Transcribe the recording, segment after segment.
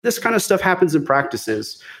This kind of stuff happens in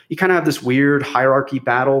practices. You kind of have this weird hierarchy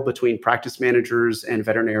battle between practice managers and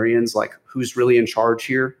veterinarians, like who's really in charge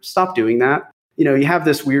here. Stop doing that. You have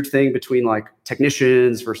this weird thing between like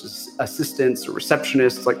technicians versus assistants or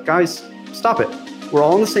receptionists. Like, guys, stop it. We're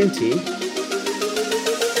all on the same team.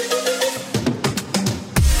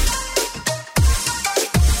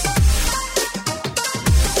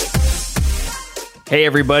 Hey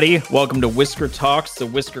everybody, welcome to Whisker Talks, the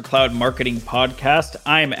Whisker Cloud Marketing Podcast.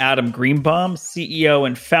 I'm Adam Greenbaum, CEO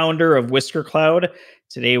and founder of Whisker Cloud.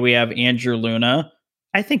 Today we have Andrew Luna.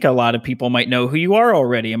 I think a lot of people might know who you are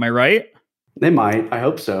already, am I right? They might, I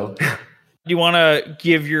hope so. Do you want to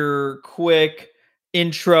give your quick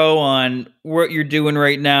intro on what you're doing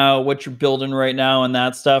right now, what you're building right now and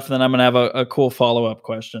that stuff? And then I'm going to have a cool follow-up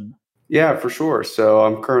question. Yeah, for sure. So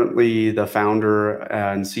I'm currently the founder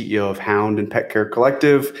and CEO of Hound and Pet Care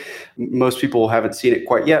Collective. Most people haven't seen it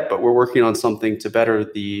quite yet, but we're working on something to better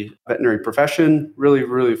the veterinary profession,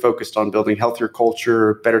 really focused on building healthier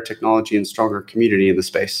culture, better technology, and stronger community in the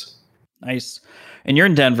space. Nice. And you're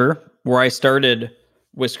in Denver, where I started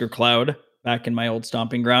Whisker Cloud back in my old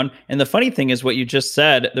stomping ground. And the funny thing is what you just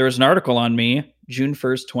said, there was an article on me, June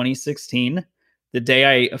 1st, 2016, the day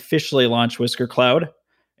I officially launched Whisker Cloud.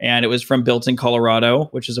 And it was from Built in Colorado,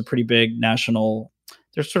 which is a pretty big national,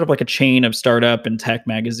 there's sort of like a chain of startup and tech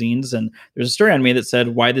magazines. And there's a story on me that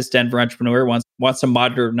said why this Denver entrepreneur wants to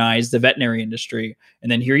modernize the veterinary industry.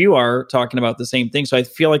 And then here you are talking about the same thing. So I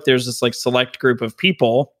feel like there's this like select group of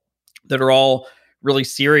people that are all really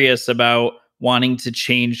serious about wanting to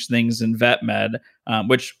change things in vet med,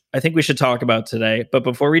 which I think we should talk about today. But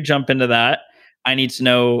before we jump into that, I need to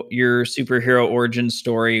know your superhero origin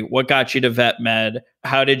story. What got you to vet med?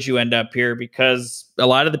 How did you end up here? Because a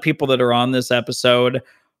lot of the people that are on this episode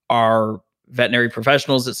are veterinary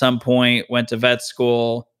professionals at some point, went to vet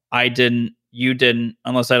school. I didn't, you didn't,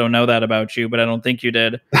 unless I don't know that about you, but I don't think you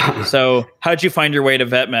did. So how'd you find your way to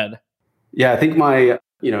vet med? Yeah, I think my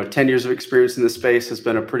 10 years of experience in this space has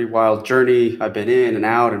been a pretty wild journey. I've been in and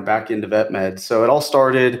out and back into vet med. So it all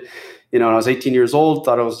started when I was 18 years old,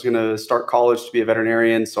 thought I was going to start college to be a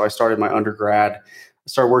veterinarian. So I started my undergrad. I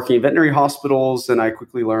started working in veterinary hospitals, and I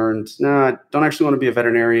quickly learned, I don't actually want to be a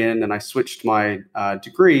veterinarian. And I switched my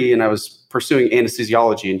degree, and I was pursuing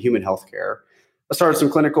anesthesiology and human healthcare. I started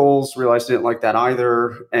some clinicals, realized I didn't like that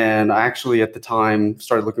either. And I actually, at the time,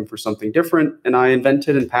 started looking for something different. And I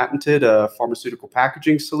invented and patented a pharmaceutical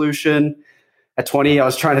packaging solution. At 20, I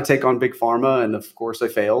was trying to take on big pharma, and of course I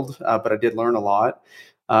failed, but I did learn a lot.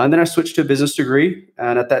 And then I switched to a business degree,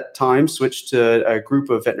 and at that time switched to a group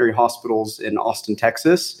of veterinary hospitals in Austin,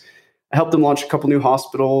 Texas. I helped them launch a couple new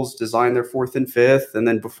hospitals, design their fourth and fifth, and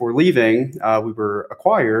then before leaving, we were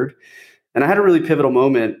acquired. And I had a really pivotal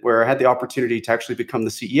moment where I had the opportunity to actually become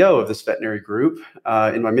the CEO of this veterinary group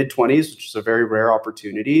in my mid-20s, which is a very rare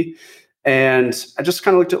opportunity. And I just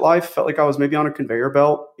kind of looked at life, felt like I was maybe on a conveyor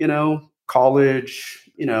belt, college,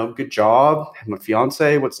 good job, have my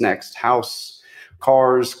fiance, what's next? House,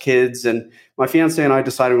 cars, kids, and my fiance and I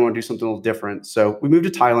decided we want to do something a little different. So we moved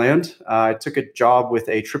to Thailand. I took a job with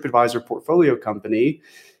a TripAdvisor portfolio company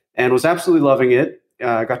and was absolutely loving it.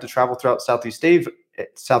 I got to travel throughout Southeast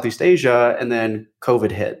Asia, and then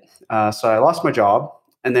COVID hit. So I lost my job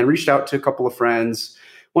and then reached out to a couple of friends,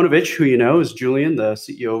 one of which, who is Julian, the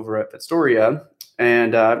CEO over at Vetstoria,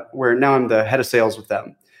 and where now I'm the head of sales with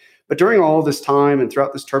them. But during all this time and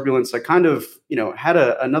throughout this turbulence, I kind of, had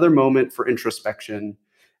another moment for introspection.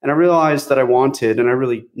 And I realized that I wanted and I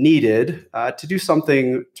really needed to do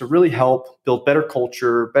something to really help build better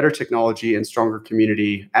culture, better technology, and stronger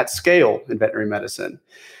community at scale in veterinary medicine.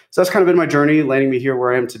 So that's kind of been my journey, landing me here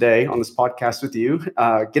where I am today on this podcast with you,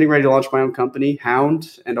 getting ready to launch my own company,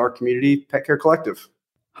 Hound, and our community, Pet Care Collective.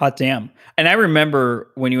 Hot damn. And I remember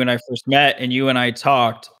when you and I first met and you and I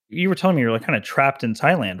talked, you were telling me you were like kind of trapped in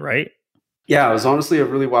Thailand, right? Yeah, it was honestly a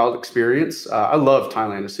really wild experience. I love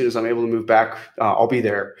Thailand. As soon as I'm able to move back, I'll be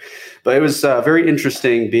there. But it was very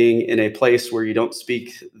interesting being in a place where you don't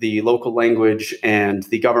speak the local language and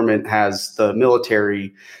the government has the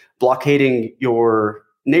military blockading your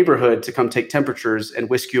neighborhood to come take temperatures and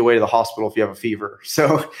whisk you away to the hospital if you have a fever.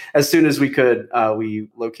 So as soon as we could, we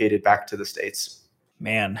located back to the States.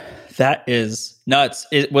 Man, that is nuts.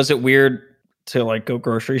 Was it weird to like go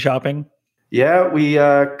grocery shopping? Yeah, we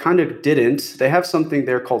kind of didn't. They have something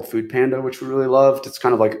there called Food Panda, which we really loved. It's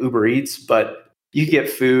kind of like Uber Eats, but you get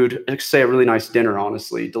food, say a really nice dinner,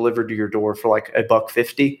 honestly, delivered to your door for like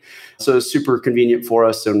 $1.50. So it's super convenient for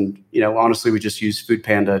us. And, honestly, we just use Food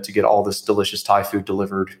Panda to get all this delicious Thai food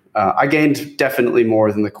delivered. I gained definitely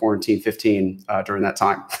more than the quarantine 15 during that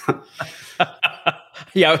time.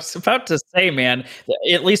 Yeah, I was about to say, man,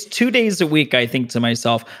 at least 2 days a week, I think to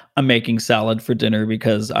myself, I'm making salad for dinner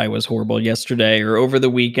because I was horrible yesterday, or over the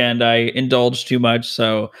weekend, I indulged too much.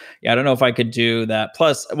 So, yeah, I don't know if I could do that.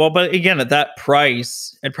 Plus, well, but again, at that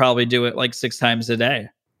price, I'd probably do it like 6 times a day.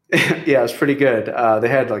 Yeah, it's pretty good. They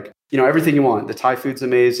had everything you want. The Thai food's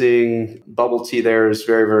amazing. Bubble tea there is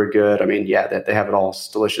very, very good. I mean, yeah, that they have it all. It's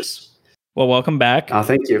delicious. Well, welcome back.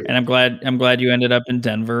 Thank you. And I'm glad you ended up in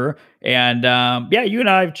Denver. And yeah, you and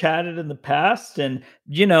I have chatted in the past, and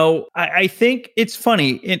I think it's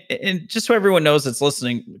funny, and just so everyone knows that's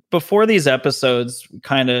listening, before these episodes, we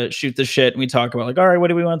kind of shoot the shit and we talk about like, all right, what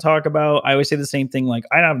do we want to talk about? I always say the same thing, like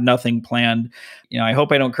I have nothing planned. I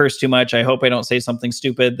hope I don't curse too much. I hope I don't say something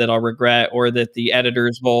stupid that I'll regret, or that the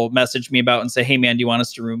editors will message me about and say, hey man, do you want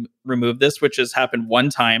us to remove this? Which has happened one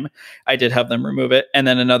time. I did have them remove it, and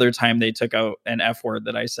then another time they took out an F word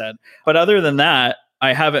that I said. But other than that,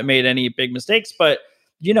 I haven't made any big mistakes. But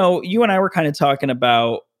you and I were kind of talking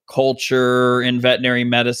about culture in veterinary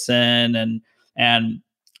medicine, and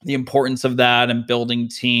the importance of that and building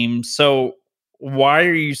teams. So why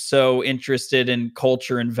are you so interested in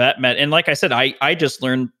culture in vet med? And like I said, I just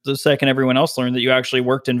learned the second everyone else learned that you actually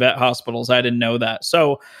worked in vet hospitals. I didn't know that.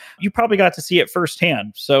 So you probably got to see it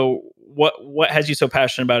firsthand. So what has you so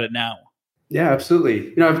passionate about it now? Yeah,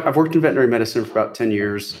 absolutely. I've worked in veterinary medicine for about 10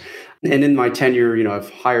 years. And in my tenure, I've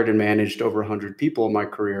hired and managed over 100 people in my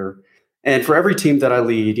career. And for every team that I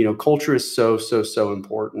lead, culture is so, so, so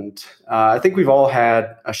important. I think we've all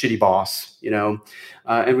had a shitty boss,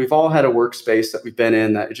 and we've all had a workspace that we've been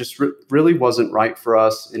in that it just really wasn't right for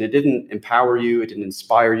us. And it didn't empower you. It didn't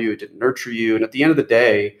inspire you. It didn't nurture you. And at the end of the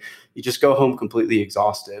day, you just go home completely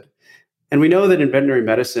exhausted. And we know that in veterinary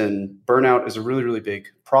medicine, burnout is a really, really big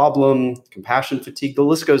problem, compassion fatigue, the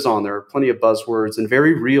list goes on. There are plenty of buzzwords and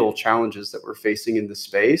very real challenges that we're facing in this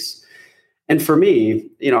space. And for me,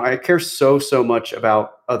 I care so, so much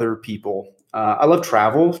about other people. I love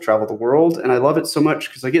travel the world, and I love it so much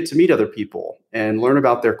because I get to meet other people and learn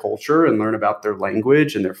about their culture and learn about their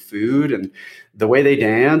language and their food and the way they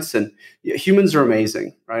dance. And humans are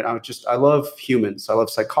amazing, right? I love humans. I love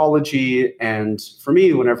psychology. And for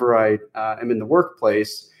me, whenever I am in the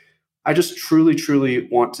workplace, I just truly, truly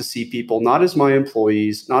want to see people not as my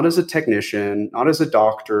employees, not as a technician, not as a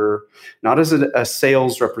doctor, not as a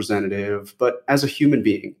sales representative, but as a human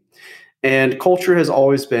being. And culture has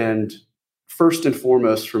always been first and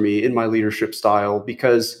foremost for me in my leadership style,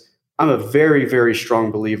 because I'm a very, very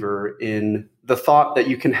strong believer in the thought that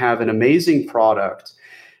you can have an amazing product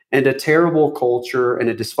and a terrible culture and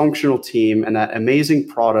a dysfunctional team, and that amazing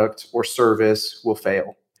product or service will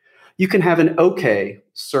fail. You can have an okay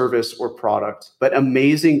service or product, but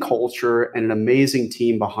amazing culture and an amazing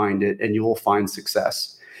team behind it, and you will find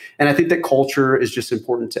success. And I think that culture is just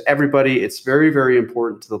important to everybody. It's very, very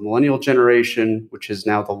important to the millennial generation, which is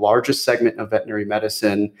now the largest segment of veterinary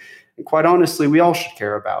medicine. And quite honestly, we all should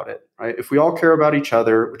care about it, right? If we all care about each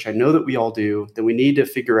other, which I know that we all do, then we need to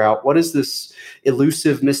figure out what is this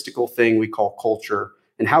elusive, mystical thing we call culture,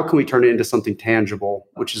 and how can we turn it into something tangible,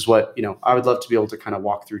 which is what, I would love to be able to kind of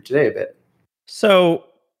walk through today a bit. So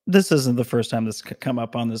this isn't the first time this could come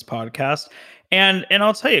up on this podcast. And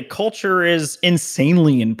I'll tell you, culture is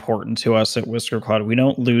insanely important to us at Whisker Cloud. We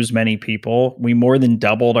don't lose many people. We more than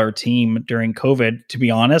doubled our team during COVID. To be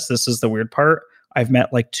honest, this is the weird part. I've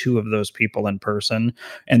met like 2 of those people in person,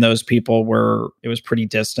 and those people it was pretty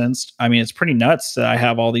distanced. I mean, it's pretty nuts that I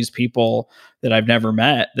have all these people that I've never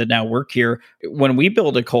met that now work here. When we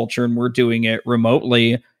build a culture and we're doing it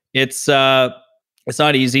remotely, it's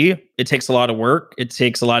not easy. It takes a lot of work. It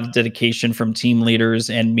takes a lot of dedication from team leaders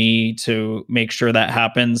and me to make sure that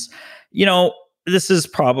happens. I think this is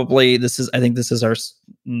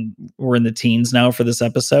we're in the teens now for this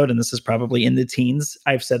episode, and this is probably in the teens.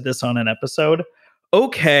 I've said this on an episode.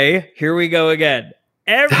 Okay, here we go again.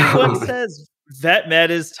 Everyone says vet med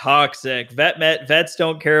is toxic. Vets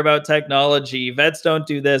don't care about technology. Vets don't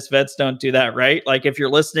do this. Vets don't do that, right? Like if you're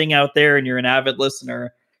listening out there and you're an avid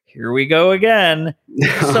listener, here we go again.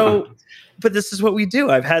 But this is what we do.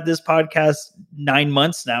 I've had this podcast 9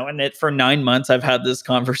 months now, and for 9 months I've had this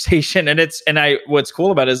conversation, what's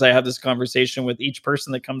cool about it is I have this conversation with each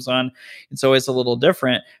person that comes on. It's always a little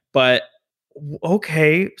different, but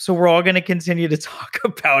okay, so we're all going to continue to talk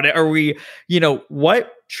about it. Are we,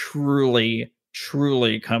 what truly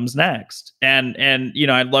comes next? And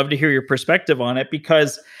I'd love to hear your perspective on it,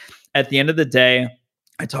 because at the end of the day,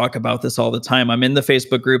 I talk about this all the time. I'm in the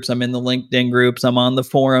Facebook groups, I'm in the LinkedIn groups, I'm on the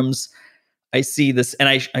forums. I see this, and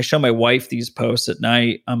I show my wife these posts at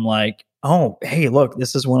night. I'm like, oh, hey, look,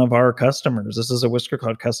 this is one of our customers. This is a Whisker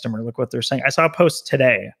Cloud customer. Look what they're saying. I saw a post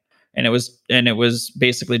today And it was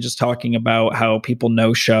basically just talking about how people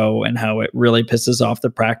no show and how it really pisses off the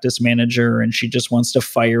practice manager, and she just wants to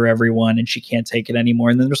fire everyone and she can't take it anymore.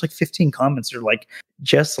 And then there's like 15 comments that are like,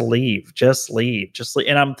 just leave, just leave, just leave.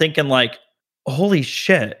 And I'm thinking like, holy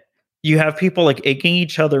shit. You have people like egging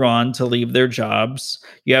each other on to leave their jobs.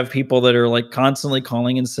 You have people that are like constantly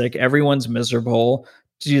calling in sick. Everyone's miserable.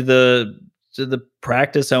 Do the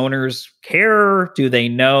practice owners care? Do they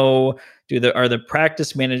know? Are the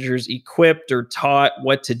practice managers equipped or taught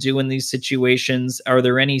what to do in these situations? Are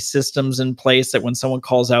there any systems in place that when someone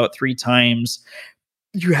calls out 3 times,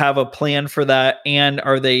 you have a plan for that? And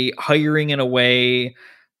are they hiring in a way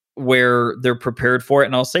where they're prepared for it?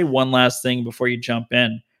 And I'll say one last thing before you jump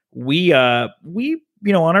in. We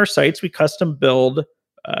on our sites, we custom build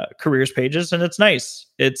careers pages, and it's nice.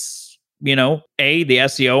 It's, the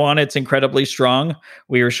SEO on it's incredibly strong.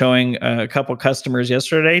 We were showing a couple customers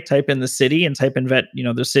yesterday, type in the city and type in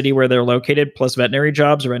the city where they're located plus veterinary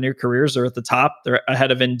jobs or veterinary careers are at the top. They're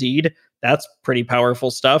ahead of Indeed. That's pretty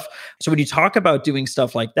powerful stuff. So when you talk about doing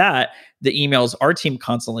stuff like that, the emails our team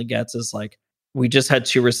constantly gets is like, we just had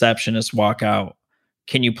 2 receptionists walk out.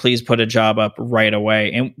 Can you please put a job up right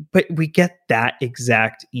away? But we get that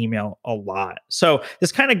exact email a lot. So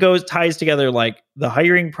this kind of ties together like the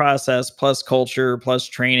hiring process plus culture plus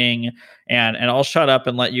training. And I'll shut up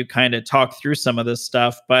and let you kind of talk through some of this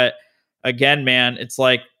stuff. But again, man, it's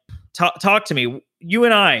like, talk to me. You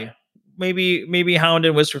and I, maybe Hound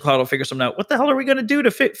and Whisker Cloud will figure something out. What the hell are we going to do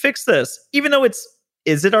to fix this? Even though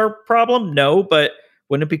is it our problem? No, but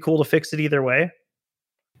wouldn't it be cool to fix it either way?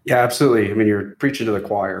 Yeah, absolutely. I mean, you're preaching to the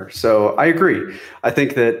choir. So I agree. I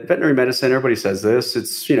think that veterinary medicine, everybody says this,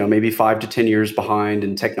 it's, maybe 5 to 10 years behind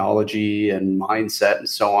in technology and mindset and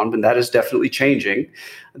so on, but that is definitely changing.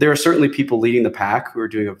 There are certainly people leading the pack who are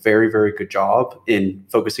doing a very, very good job in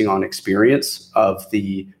focusing on experience of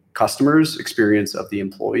the customers, experience of the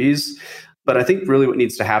employees. But I think really what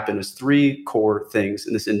needs to happen is 3 core things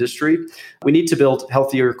in this industry. We need to build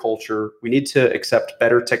healthier culture. We need to accept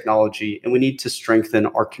better technology, and we need to strengthen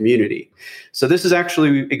our community. So this is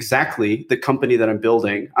actually exactly the company that I'm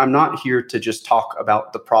building. I'm not here to just talk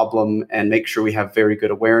about the problem and make sure we have very good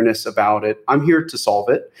awareness about it. I'm here to solve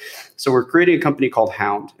it. So we're creating a company called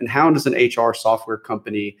Hound, and Hound is an HR software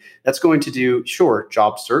company that's going to do,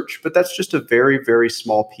 job search, but that's just a very, very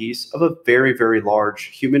small piece of a very, very large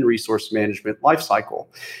human resource management lifecycle.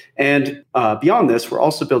 And beyond this, we're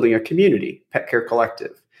also building a community, Pet Care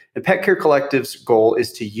Collective. And Pet Care Collective's goal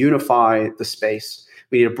is to unify the space.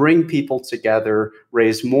 We need to bring people together,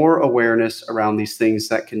 raise more awareness around these things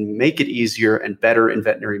that can make it easier and better in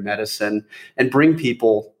veterinary medicine, and bring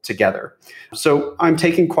people together. So I'm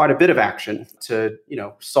taking quite a bit of action to,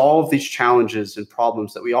 solve these challenges and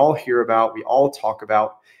problems that we all hear about, we all talk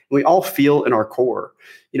about, and we all feel in our core.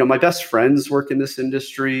 My best friends work in this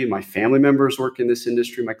industry. My family members work in this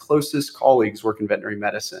industry. My closest colleagues work in veterinary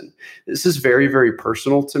medicine. This is very, very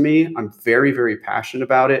personal to me. I'm very, very passionate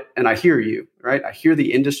about it. And I hear you, right? I hear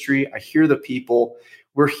the industry. I hear the people.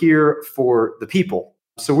 We're here for the people.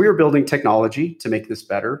 So we're building technology to make this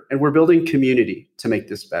better, and we're building community to make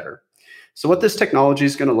this better. So what this technology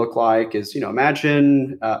is going to look like is,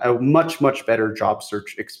 imagine a much, much better job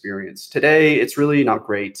search experience. Today, it's really not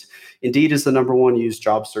great. Indeed is the number 1 used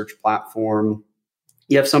job search platform.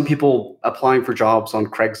 You have some people applying for jobs on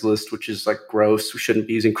Craigslist, which is like gross. We shouldn't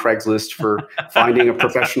be using Craigslist for finding a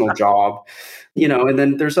professional job. And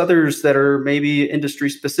then there's others that are maybe industry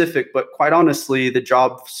specific, but quite honestly, the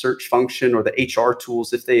job search function or the HR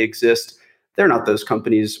tools, if they exist, they're not those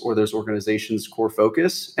companies or those organizations' core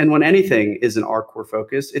focus. And when anything isn't our core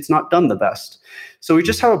focus, it's not done the best. So we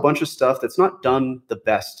just have a bunch of stuff that's not done the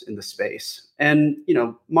best in the space. And,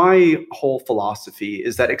 my whole philosophy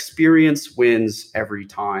is that experience wins every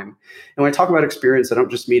time. And when I talk about experience, I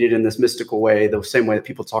don't just mean it in this mystical way, the same way that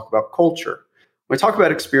people talk about culture. When I talk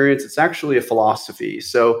about experience, it's actually a philosophy.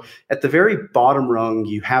 So at the very bottom rung,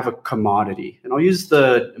 you have a commodity. And I'll use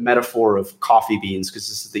the metaphor of coffee beans because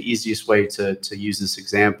this is the easiest way to use this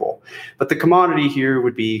example. But the commodity here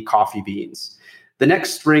would be coffee beans. The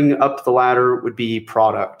next ring up the ladder would be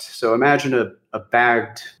product. So imagine a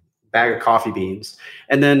bag of coffee beans.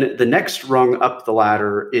 And then the next rung up the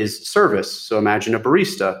ladder is service. So imagine a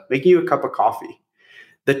barista making you a cup of coffee.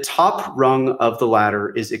 The top rung of the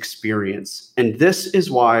ladder is experience. And this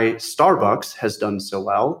is why Starbucks has done so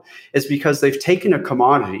well, is because they've taken a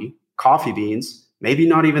commodity, coffee beans, maybe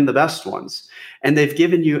not even the best ones, and they've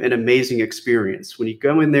given you an amazing experience. When you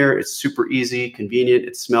go in there, it's super easy, convenient,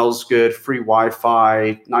 it smells good, free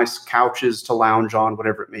Wi-Fi, nice couches to lounge on,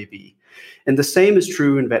 whatever it may be. And the same is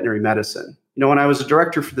true in veterinary medicine. When I was a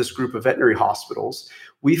director for this group of veterinary hospitals,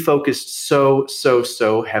 we focused so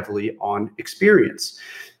heavily on experience.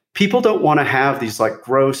 People don't want to have these like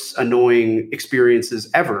gross, annoying experiences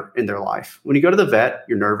ever in their life. When you go to the vet,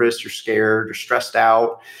 you're nervous, you're scared, you're stressed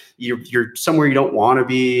out, you're somewhere you don't want to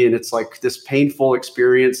be. And it's like this painful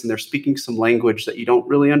experience, and they're speaking some language that you don't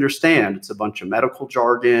really understand. It's a bunch of medical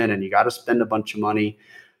jargon, and you got to spend a bunch of money.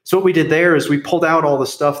 So what we did there is we pulled out all the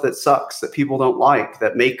stuff that sucks, that people don't like,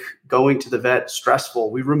 that make going to the vet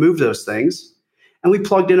stressful. We removed those things, and we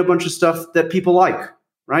plugged in a bunch of stuff that people like.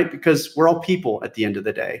 Right? Because we're all people at the end of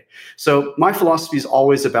the day. So my philosophy is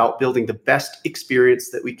always about building the best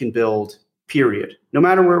experience that we can build, period, no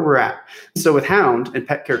matter where we're at. So with Hound and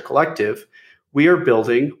Pet Care Collective, we are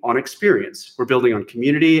building on experience. We're building on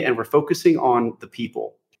community, and we're focusing on the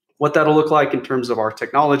people. What that'll look like in terms of our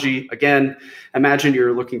technology. Again, imagine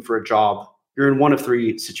you're looking for a job. You're in one of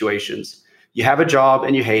three situations. You have a job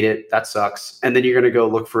and you hate it. That sucks. And then you're going to go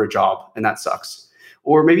look for a job, and that sucks.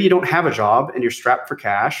 Or maybe you don't have a job and you're strapped for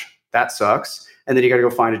cash. That sucks. And then you got to go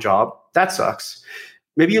find a job. That sucks.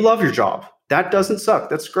 Maybe you love your job. That doesn't suck.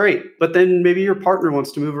 That's great. But then maybe your partner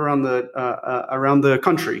wants to move around the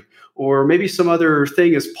country, or maybe some other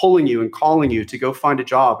thing is pulling you and calling you to go find a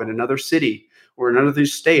job in another city or another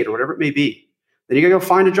state or whatever it may be. Then you got to go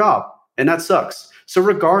find a job, and that sucks. So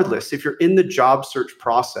regardless, if you're in the job search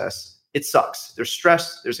process, it sucks. There's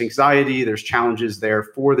stress, there's anxiety, there's challenges there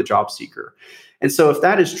for the job seeker. And so if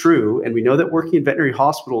that is true, and we know that working in veterinary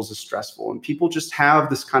hospitals is stressful, and people just have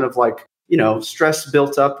this kind of like, stress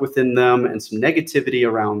built up within them and some negativity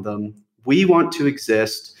around them, we want to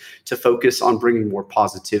exist to focus on bringing more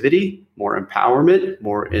positivity, more empowerment,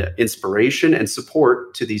 more inspiration and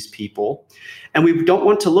support to these people. And we don't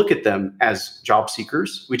want to look at them as job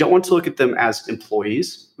seekers. We don't want to look at them as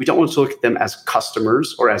employees. We don't want to look at them as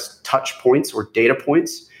customers or as touch points or data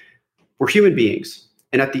points. We're human beings.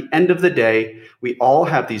 And at the end of the day, we all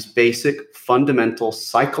have these basic, fundamental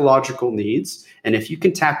psychological needs. And if you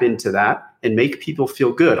can tap into that and make people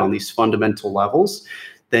feel good on these fundamental levels,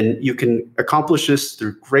 then you can accomplish this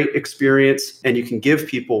through great experience, and you can give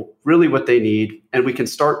people really what they need. And we can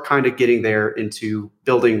start kind of getting there into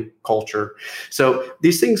building culture. So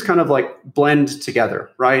these things kind of like blend together,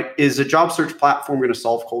 right? Is a job search platform going to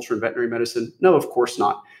solve culture in veterinary medicine? No, of course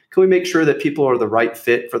not. Can we make sure that people are the right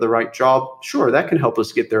fit for the right job? Sure, that can help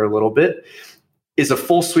us get there a little bit. Is a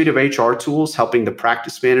full suite of HR tools helping the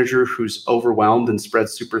practice manager who's overwhelmed and spread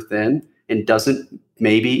super thin and doesn't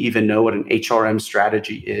maybe even know what an HRM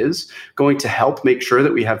strategy is going to help make sure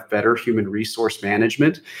that we have better human resource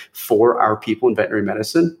management for our people in veterinary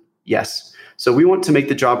medicine? Yes. So we want to make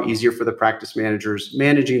the job easier for the practice managers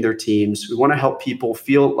managing their teams. We want to help people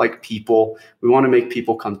feel like people. We want to make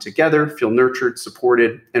people come together, feel nurtured,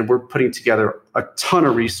 supported, and we're putting together a ton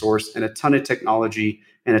of resource and a ton of technology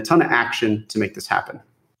and a ton of action to make this happen.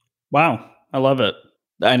 Wow. I love it.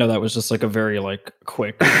 I know that was just like a very like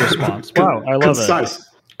quick response. Wow. I love it.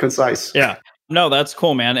 Concise. Yeah. No, that's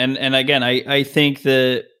cool, man. And again, I think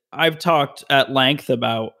that I've talked at length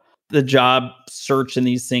about the job search and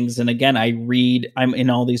these things. And again, I'm in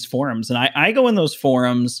all these forums, and I go in those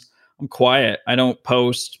forums. I'm quiet. I don't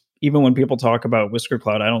post. Even when people talk about Whisker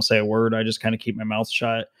Cloud, I don't say a word. I just kind of keep my mouth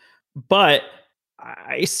shut. But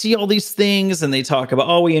I see all these things, and they talk about,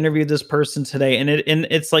 oh, we interviewed this person today. And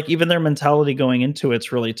it's like, even their mentality going into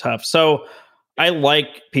it's really tough. So I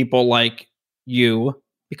like people like you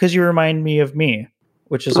because you remind me of me,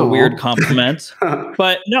 which is a weird compliment.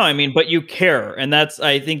 But no, I mean, but you care. And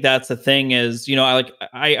I think that's the thing is,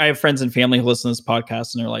 I have friends and family who listen to this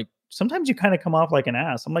podcast, and they're like, sometimes you kind of come off like an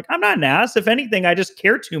ass. I'm like, I'm not an ass. If anything, I just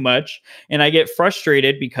care too much, and I get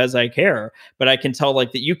frustrated because I care. But I can tell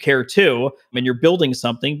like that you care too, and you're building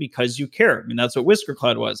something because you care. I mean, that's what Whisker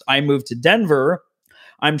Cloud was. I moved to Denver.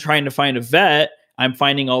 I'm trying to find a vet. I'm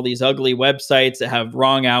finding all these ugly websites that have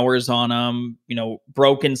wrong hours on them,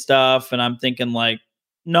 broken stuff. And I'm thinking like,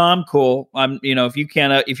 no, I'm cool. If you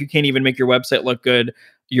can't even make your website look good,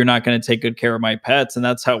 you're not going to take good care of my pets. And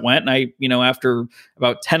that's how it went. And after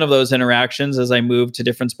about 10 of those interactions, as I moved to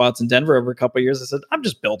different spots in Denver over a couple of years, I said, I'm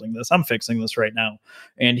just building this. I'm fixing this right now.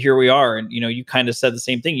 And here we are. And, you kind of said the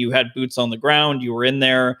same thing. You had boots on the ground, you were in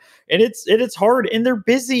there, and it's hard, and they're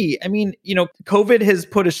busy. I mean, COVID has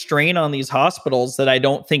put a strain on these hospitals that I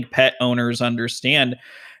don't think pet owners understand.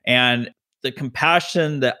 And the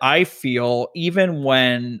compassion that I feel, even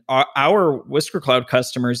when our Whisker Cloud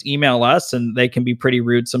customers email us, and they can be pretty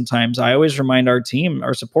rude sometimes, I always remind our team,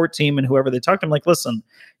 our support team, and whoever they talk to, I'm like, listen,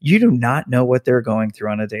 you do not know what they're going through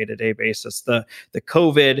on a day-to-day basis. The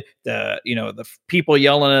COVID, the people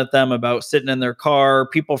yelling at them about sitting in their car,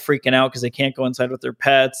 people freaking out because they can't go inside with their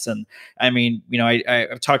pets. And I mean,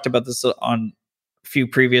 I've talked about this on few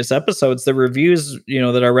previous episodes, the reviews,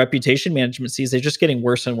 that our reputation management sees, they're just getting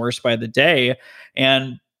worse and worse by the day.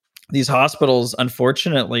 And these hospitals,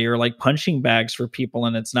 unfortunately, are like punching bags for people,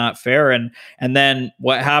 and it's not fair. And then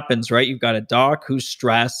what happens, right? You've got a doc who's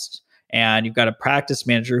stressed, and you've got a practice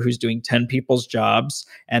manager who's doing 10 people's jobs.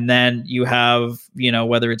 And then you have,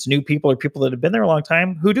 whether it's new people or people that have been there a long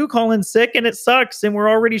time who do call in sick, and it sucks. And we're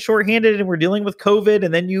already shorthanded and we're dealing with COVID.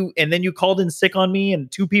 And then you called in sick on me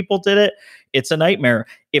and 2 people did it. It's a nightmare.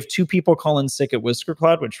 If 2 people call in sick at Whisker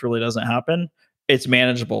Cloud, which really doesn't happen, it's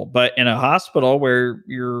manageable. But in a hospital where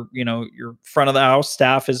your front of the house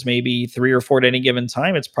staff is maybe 3 or 4 at any given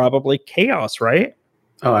time, it's probably chaos, right?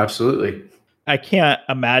 Oh, absolutely. I can't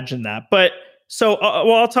imagine that. But so,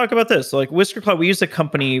 I'll talk about this. So like Whisker Cloud, we use a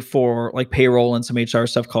company for like payroll and some HR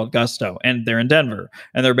stuff called Gusto, and they're in Denver,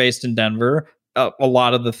 and they're based in Denver. A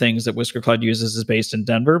lot of the things that Whisker Cloud uses is based in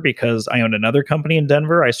Denver because I own another company in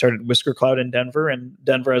Denver. I started Whisker Cloud in Denver, and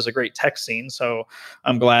Denver has a great tech scene. So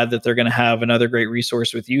I'm glad that they're going to have another great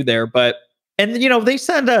resource with you there. And they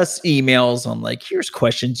send us emails on like, here's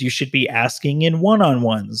questions you should be asking in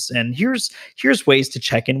one-on-ones. And here's ways to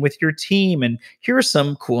check in with your team. And here are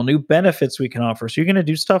some cool new benefits we can offer. So you're going to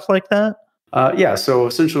do stuff like that? Yeah. So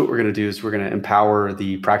essentially what we're going to do is we're going to empower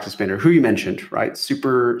the practice manager who you mentioned, right?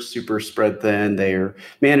 Super, super spread thin. They're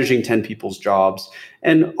managing 10 people's jobs.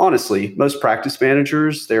 And honestly, most practice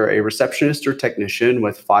managers, they're a receptionist or technician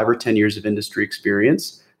with 5 or 10 years of industry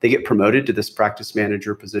experience. They get promoted to this practice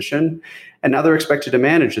manager position. And now they're expected to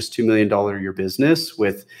manage this $2 million a year business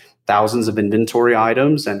with thousands of inventory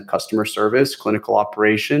items and customer service, clinical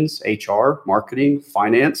operations, HR, marketing,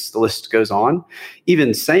 finance, the list goes on.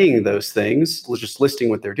 Even saying those things, just listing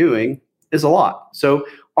what they're doing, is a lot. So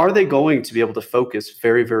are they going to be able to focus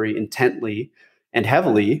very, very intently and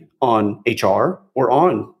heavily on HR or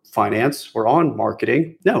on finance or on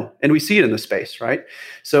marketing? No. And we see it in the space, right?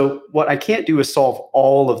 So what I can't do is solve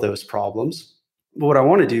all of those problems. But what I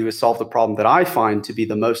want to do is solve the problem that I find to be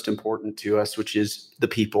the most important to us, which is the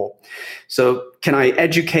people. So can I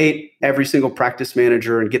educate every single practice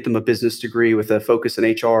manager and get them a business degree with a focus in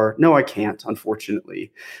HR? No, I can't,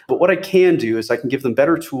 unfortunately. But what I can do is I can give them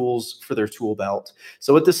better tools for their tool belt.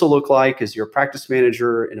 So what this will look like is you're a practice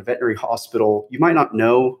manager in a veterinary hospital. You might not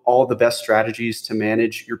know all the best strategies to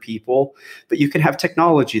manage your people, but you can have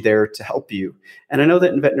technology there to help you. And I know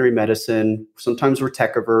that in veterinary medicine, sometimes we're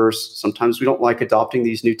tech averse. Sometimes we don't like adopting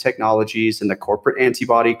these new technologies, and the corporate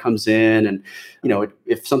antibody comes in. And,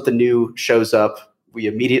 if something new shows up, we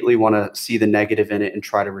immediately want to see the negative in it and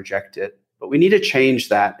try to reject it. But we need to change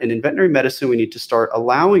that. And in veterinary medicine, we need to start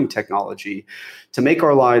allowing technology to make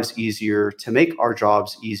our lives easier, to make our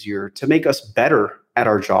jobs easier, to make us better at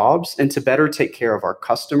our jobs, and to better take care of our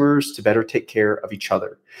customers, to better take care of each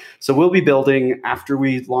other. So we'll be building, after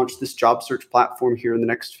we launch this job search platform here in the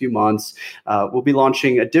next few months, we'll be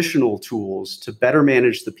launching additional tools to better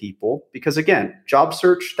manage the people. Because again, job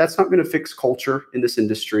search, that's not going to fix culture in this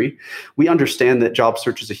industry. We understand that job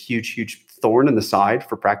search is a huge, huge thorn in the side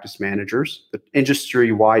for practice managers. The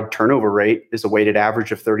industry-wide turnover rate is a weighted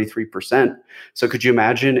average of 33%. So could you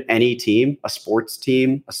imagine any team, a sports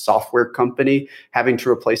team, a software company, having to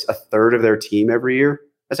replace a third of their team every year?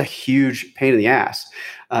 That's a huge pain in the ass.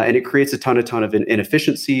 And it creates a ton of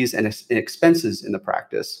inefficiencies and expenses in the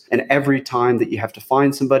practice. And every time that you have to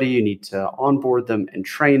find somebody, you need to onboard them and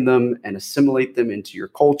train them and assimilate them into your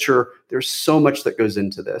culture. There's so much that goes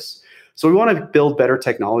into this. So we want to build better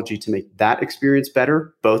technology to make that experience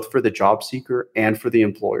better, both for the job seeker and for the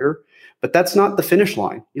employer. But that's not the finish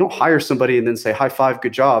line. You don't hire somebody and then say, high five,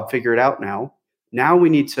 good job, figure it out now. Now we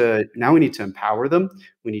need to empower them.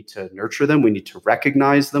 We need to nurture them. We need to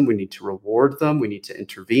recognize them. We need to reward them. We need to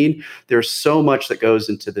intervene. There's so much that goes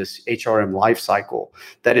into this HRM life cycle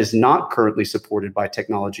that is not currently supported by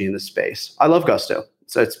technology in this space. I love Gusto.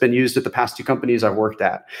 So it's been used at the past 2 companies I've worked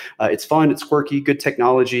at. It's fun, it's quirky, good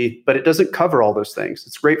technology, but it doesn't cover all those things.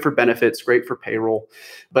 It's great for benefits, great for payroll,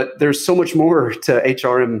 but there's so much more to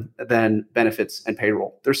HRM than benefits and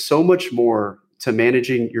payroll. There's so much more to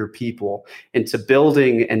managing your people and to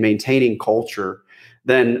building and maintaining culture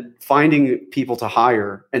than finding people to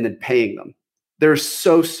hire and then paying them. There's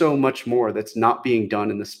so much more that's not being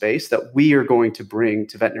done in the space that we are going to bring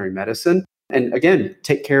to veterinary medicine. And again,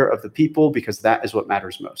 take care of the people, because that is what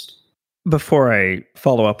matters most. Before I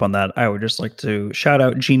follow up on that, I would just like to shout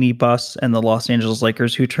out Jeannie Buss and the Los Angeles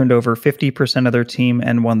Lakers, who turned over 50% of their team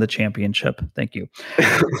and won the championship. Thank you.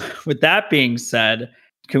 With that being said,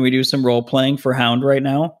 can we do some role playing for Hound right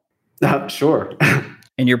now? Sure.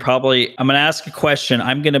 And I'm going to ask a question.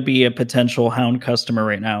 I'm going to be a potential Hound customer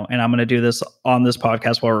right now, and I'm going to do this on this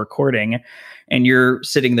podcast while recording. And you're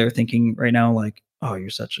sitting there thinking right now, like, oh, you're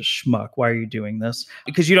such a schmuck. Why are you doing this?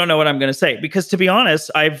 Because you don't know what I'm going to say. Because to be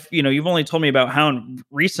honest, you've only told me about Hound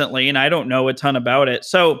recently and I don't know a ton about it.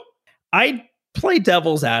 So I play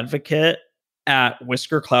devil's advocate at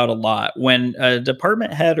Whisker Cloud a lot. When a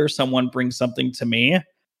department head or someone brings something to me,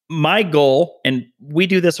 my goal, and we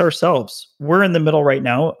do this ourselves, we're in the middle right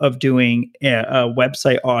now of doing a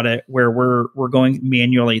website audit where we're going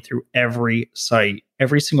manually through every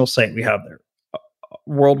single site we have there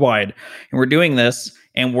worldwide. And we're doing this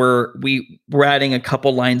and we're adding a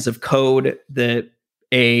couple lines of code that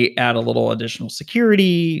add a little additional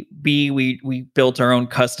security. B, we built our own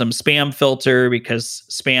custom spam filter because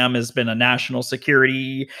spam has been a national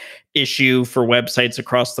security issue for websites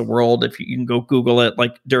across the world. If you can go Google it,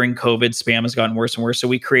 like during COVID, spam has gotten worse and worse. So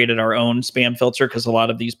we created our own spam filter because a lot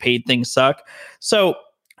of these paid things suck. So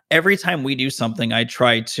every time we do something, I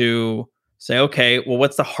try to say, okay, well,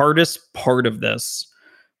 what's the hardest part of this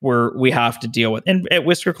where we have to deal with? And at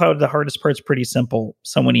Whisker Cloud, the hardest part's pretty simple.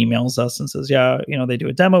 Someone emails us and says, yeah, they do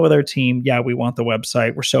a demo with our team. Yeah, we want the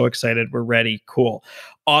website. We're so excited. We're ready. Cool.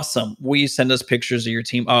 Awesome. Will you send us pictures of your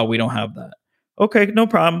team? Oh, we don't have that. Okay, no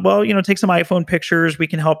problem. Well, take some iPhone pictures. We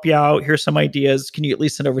can help you out. Here's some ideas. Can you at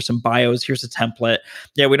least send over some bios? Here's a template.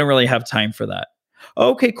 Yeah, we don't really have time for that.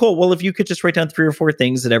 Okay, cool. Well, if you could just write down 3 or 4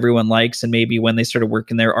 things that everyone likes, and maybe when they started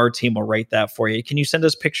working there, our team will write that for you. Can you send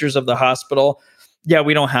us pictures of the hospital? Yeah,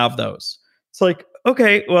 we don't have those. It's like,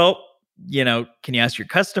 okay, well, can you ask your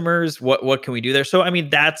customers what can we do there? So, I mean,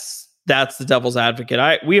 that's the devil's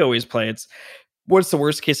advocate. We always play. It's what's the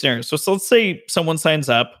worst case scenario? So let's say someone signs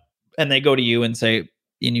up and they go to you and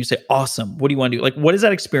you say, awesome. What do you want to do? Like, what is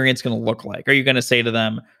that experience going to look like? Are you going to say to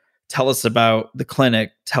them, tell us about the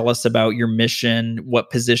clinic, tell us about your mission, what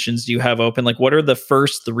positions do you have open? Like, what are the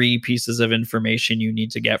first 3 pieces of information you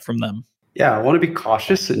need to get from them? Yeah, I want to be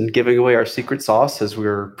cautious in giving away our secret sauce as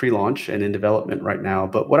we're pre-launch and in development right now.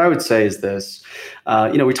 But what I would say is this,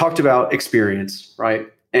 we talked about experience, right?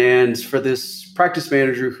 And for this practice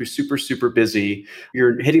manager who's super, super busy,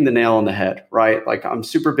 you're hitting the nail on the head, right? Like, I'm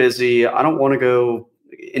super busy. I don't want to go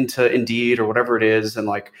into Indeed or whatever it is and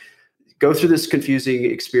go through this confusing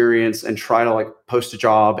experience and try to post a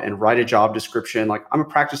job and write a job description. Like, I'm a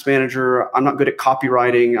practice manager. I'm not good at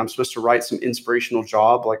copywriting. I'm supposed to write some inspirational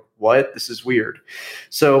job. Like, what? This is weird.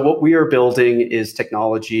 So what we are building is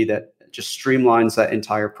technology that just streamlines that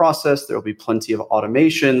entire process. There'll be plenty of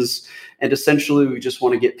automations. And essentially, we just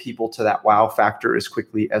want to get people to that wow factor as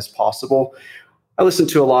quickly as possible. I listen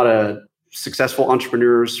to a lot of successful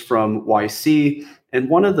entrepreneurs from YC. And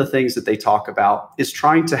one of the things that they talk about is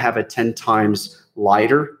trying to have a 10 times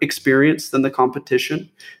lighter experience than the competition,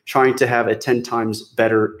 trying to have a 10 times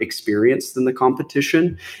better experience than the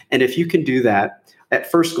competition. And if you can do that, at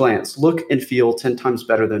first glance, look and feel 10 times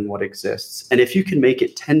better than what exists. And if you can make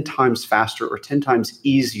it 10 times faster or 10 times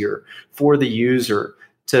easier for the user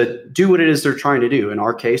to do what it is they're trying to do. In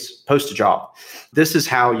our case, post a job. This is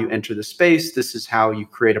how you enter the space. This is how you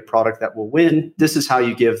create a product that will win. This is how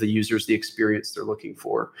you give the users the experience they're looking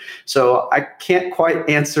for. So I can't quite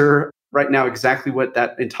answer right now exactly what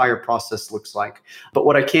that entire process looks like. But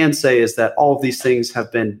what I can say is that all of these things have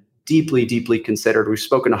been deeply, deeply considered. We've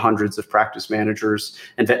spoken to hundreds of practice managers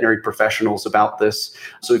and veterinary professionals about this.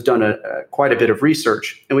 So we've done quite a bit of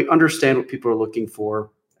research and we understand what people are looking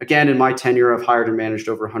for. Again, in my tenure, I've hired and managed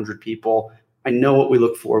over 100 people. I know what we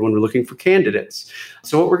look for when we're looking for candidates.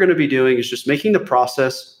 So what we're going to be doing is just making the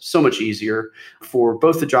process so much easier for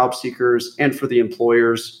both the job seekers and for the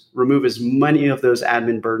employers, remove as many of those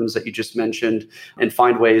admin burdens that you just mentioned, and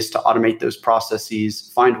find ways to automate those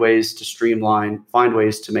processes, find ways to streamline, find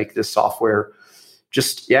ways to make this software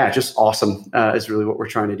just awesome is really what we're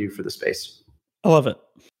trying to do for the space. I love it.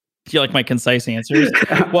 Do you like my concise answers?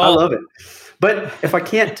 Well, I love it. But if I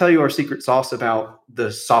can't tell you our secret sauce about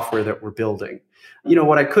the software that we're building,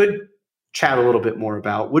 what I could chat a little bit more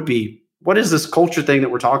about would be, what is this culture thing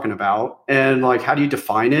that we're talking about? And how do you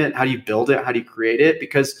define it? How do you build it? How do you create it?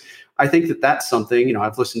 Because I think that that's something,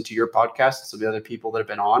 I've listened to your podcast, some of the other people that have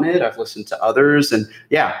been on it. I've listened to others and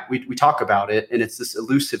we talk about it and it's this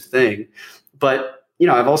elusive thing. But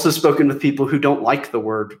I've also spoken with people who don't like the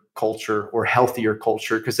word culture or healthier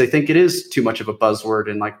culture because they think it is too much of a buzzword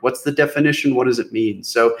and what's the definition? What does it mean?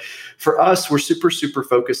 So for us, we're super, super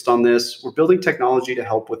focused on this. We're building technology to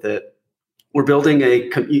help with it. We're building a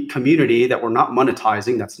community that we're not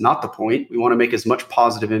monetizing. That's not the point. We want to make as much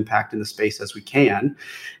positive impact in the space as we can.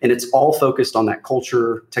 And it's all focused on that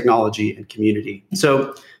culture, technology, and community.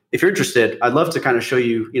 So if you're interested, I'd love to kind of show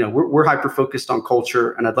you, we're hyper-focused on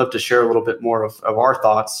culture, and I'd love to share a little bit more of our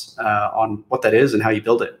thoughts on what that is and how you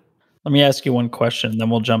build it. Let me ask you one question, then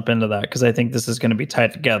we'll jump into that because I think this is going to be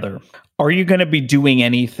tied together. Are you going to be doing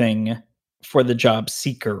anything for the job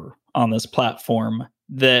seeker on this platform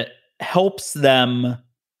that helps them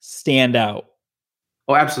stand out?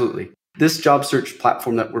 Oh, absolutely. This job search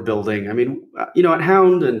platform that we're building, I mean, at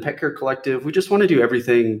Hound and Pet Care Collective, we just want to do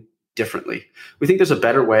everything differently. We think there's a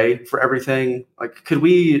better way for everything. Like, could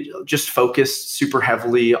we just focus super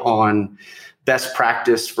heavily on best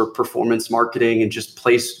practice for performance marketing and just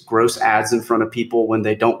place gross ads in front of people when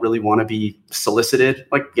they don't really want to be solicited?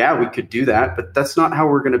 Like, yeah, we could do that, but that's not how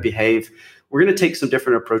we're going to behave. We're going to take some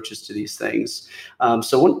different approaches to these things.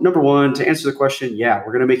 Number one, to answer the question, yeah,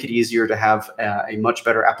 we're going to make it easier to have a much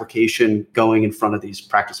better application going in front of these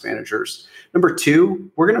practice managers. Number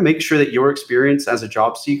two, we're going to make sure that your experience as a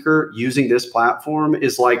job seeker using this platform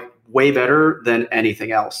is like way better than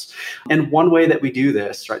anything else. And one way that we do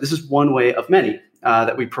this, right? This is one way of many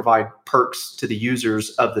that we provide perks to the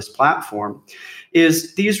users of this platform.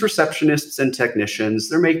 Is these receptionists and technicians,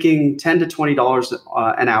 they're making $10 to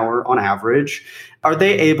 $20 an hour on average. Are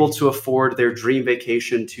they able to afford their dream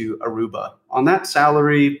vacation to Aruba? On that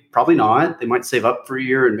salary, probably not. They might save up for a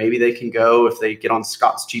year and maybe they can go if they get on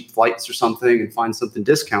Scott's cheap flights or something and find something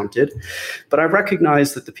discounted. But I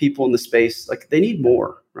recognize that the people in the space, like, they need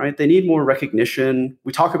more, right? They need more recognition.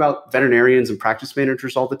 We talk about veterinarians and practice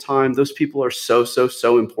managers all the time. Those people are so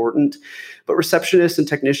important. But receptionists and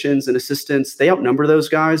technicians and assistants, they outnumber those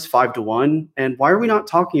guys 5-1. And why are we not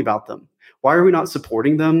talking about them? Why are we not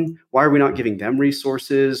supporting them? Why are we not giving them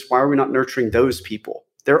resources? Why are we not nurturing those people?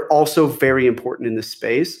 They're also very important in this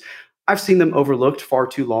space. I've seen them overlooked far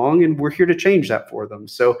too long, and we're here to change that for them.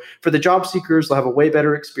 So for the job seekers, they'll have a way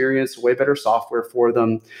better experience, way better software for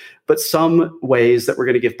them, but some ways that we're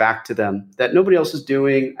going to give back to them that nobody else is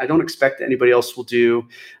doing, I don't expect that anybody else will do,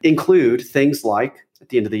 include things like at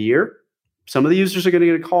the end of the year, some of the users are going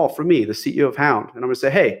to get a call from me, the CEO of Hound, and I'm going to say,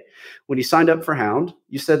 hey, when you signed up for Hound,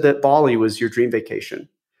 you said that Bali was your dream vacation.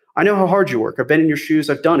 I know how hard you work. I've been in your shoes.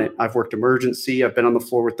 I've done it. I've worked emergency. I've been on the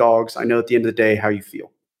floor with dogs. I know at the end of the day how you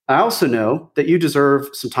feel. I also know that you deserve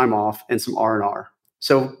some time off and some R&R.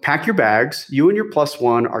 So pack your bags. You and your plus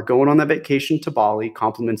one are going on that vacation to Bali,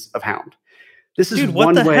 compliments of Hound. This is Dude, what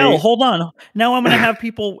one the way. hell? Hold on. Now I'm going to have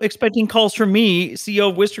people expecting calls from me, CEO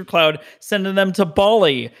of Whisker Cloud, sending them to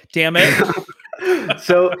Bali. Damn it.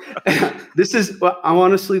 So this is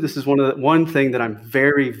one thing that I'm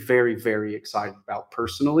very excited about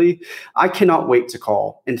personally. I cannot wait to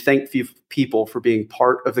call and thank people for being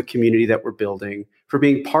part of the community that we're building, for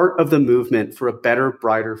being part of the movement for a better,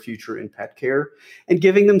 brighter future in pet care, and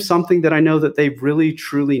giving them something that I know that they really,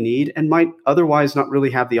 truly need and might otherwise not really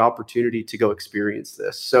have the opportunity to go experience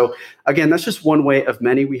this. So again, that's just one way of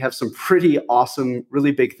many. We have some pretty awesome,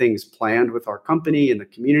 really big things planned with our company and the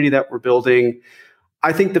community that we're building.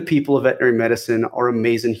 I think the people of veterinary medicine are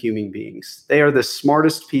amazing human beings. They are the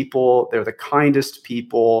smartest people. They're the kindest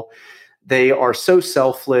people. They are so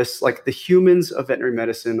selfless. Like, the humans of veterinary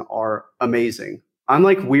medicine are amazing. I'm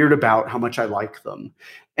like weird about how much I like them.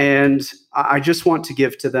 And I just want to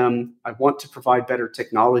give to them. I want to provide better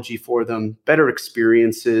technology for them, better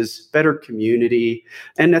experiences, better community.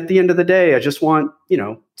 And at the end of the day, I just want,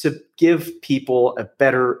 to give people a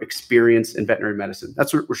better experience in veterinary medicine.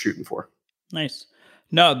 That's what we're shooting for. Nice.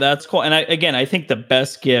 No, that's cool. And I think the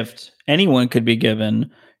best gift anyone could be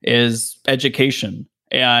given is education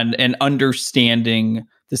and understanding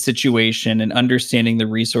the situation and understanding the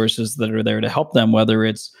resources that are there to help them, whether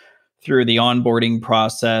it's through the onboarding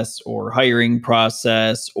process or hiring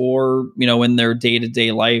process or, in their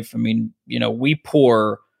day-to-day life. I mean, we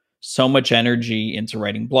pour so much energy into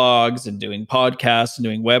writing blogs and doing podcasts and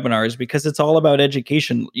doing webinars because it's all about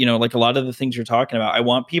education. Like a lot of the things you're talking about, I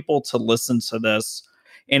want people to listen to this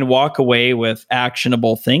and walk away with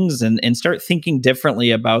actionable things and start thinking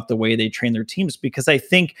differently about the way they train their teams. Because I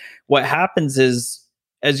think what happens is,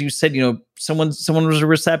 as you said, someone was a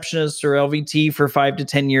receptionist or LVT for 5 to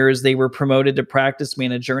 10 years. They were promoted to practice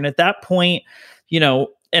manager. And at that point,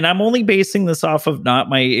 and I'm only basing this off of not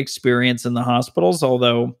my experience in the hospitals,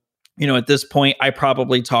 although, at this point, I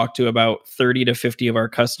probably talk to about 30 to 50 of our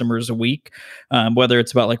customers a week, whether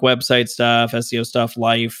it's about like website stuff, SEO stuff,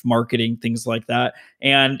 life, marketing, things like that.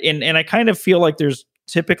 And I kind of feel like there's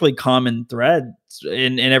typically common threads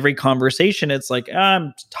in every conversation. It's like,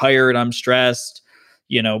 I'm tired, I'm stressed,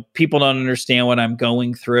 people don't understand what I'm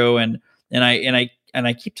going through. And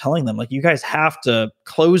I keep telling them, like, you guys have to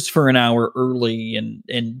close for an hour early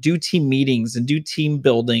and do team meetings and do team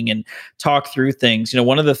building and talk through things.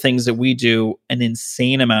 One of the things that we do an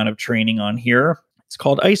insane amount of training on here, it's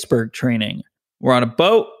called iceberg training. We're on a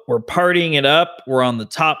boat, we're partying it up, we're on the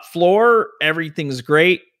top floor, everything's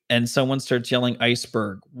great. and someone starts yelling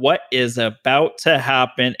iceberg, what is about to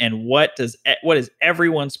happen and what is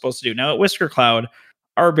everyone supposed to do? Now at Whisker Cloud,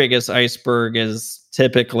 our biggest iceberg is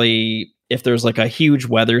typically if there's like a huge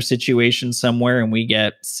weather situation somewhere and we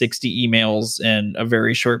get 60 emails in a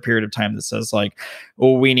very short period of time that says like,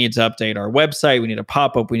 oh, we need to update our website, we need a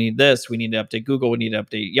pop-up, we need this, we need to update Google, we need to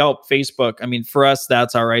update Yelp, Facebook. I mean, for us,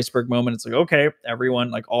 that's our iceberg moment. It's like, okay,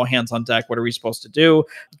 everyone, like all hands on deck, what are we supposed to do?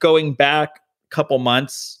 Going back a couple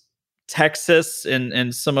months, Texas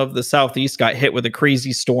and some of the Southeast got hit with a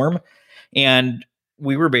crazy storm. And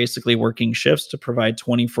we were basically working shifts to provide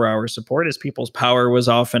 24-hour support as people's power was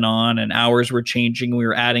off and on and hours were changing. We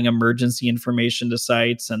were adding emergency information to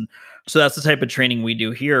sites. And so that's the type of training we do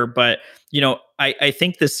here. But, you know, I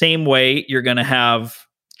think the same way you're going to have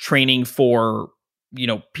training for, you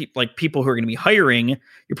know, people who are going to be hiring,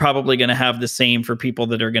 you're probably going to have the same for people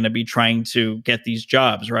that are going to be trying to get these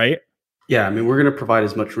jobs, right? Yeah, I mean, we're going to provide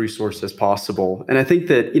as much resource as possible. And I think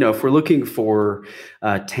that, you know, if we're looking for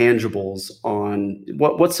tangibles on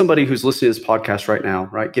what's somebody who's listening to this podcast right now,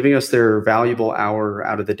 right, giving us their valuable hour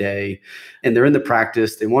out of the day, and they're in the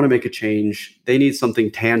practice, they want to make a change, they need something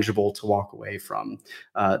tangible to walk away from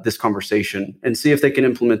this conversation and see if they can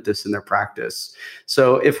implement this in their practice.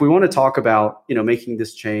 So if we want to talk about, you know, making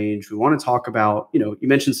this change, we want to talk about, you know, you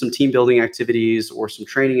mentioned some team building activities or some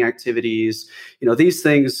training activities, you know, these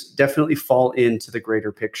things definitely fall into the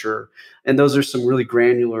greater picture. And those are some really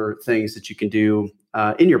granular things that you can do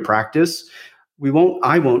in your practice.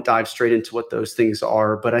 I won't dive straight into what those things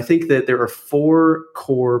are, but I think that there are 4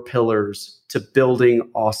 core pillars to building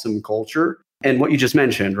awesome culture. And what you just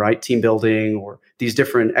mentioned, right? Team building or these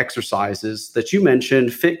different exercises that you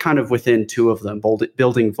mentioned fit kind of within 2 of them,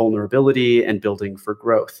 building vulnerability and building for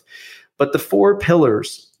growth. But the 4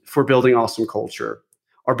 pillars for building awesome culture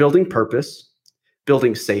are building purpose,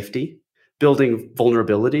 building safety, building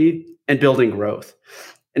vulnerability, and building growth.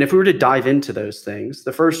 And if we were to dive into those things,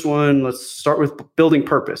 the first one, let's start with building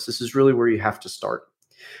purpose. This is really where you have to start.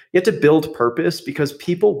 You have to build purpose because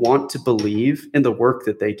people want to believe in the work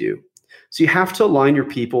that they do. So you have to align your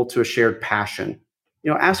people to a shared passion.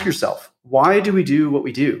 You know, ask yourself, why do we do what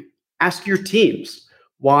we do? Ask your teams,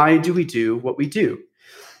 why do we do what we do?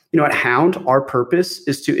 You know, at Hound, our purpose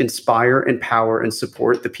is to inspire, empower, and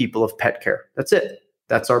support the people of pet care. That's it.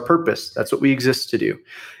 That's our purpose. That's what we exist to do.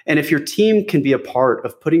 And if your team can be a part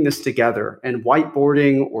of putting this together and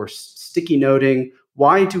whiteboarding or sticky noting,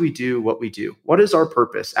 why do we do what we do? What is our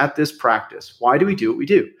purpose at this practice? Why do we do what we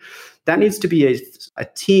do? That needs to be a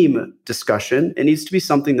team discussion. It needs to be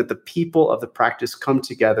something that the people of the practice come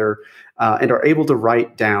together and are able to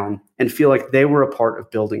write down and feel like they were a part of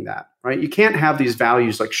building that, right? You can't have these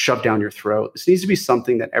values like shoved down your throat. This needs to be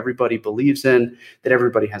something that everybody believes in, that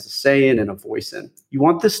everybody has a say in and a voice in. You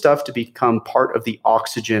want this stuff to become part of the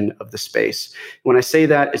oxygen of the space. When I say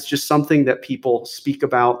that, it's just something that people speak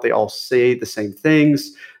about. They all say the same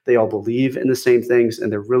things. They all believe in the same things,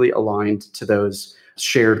 and they're really aligned to those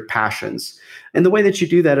shared passions. And the way that you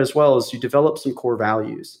do that as well is you develop some core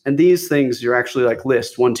values. And these things you're actually like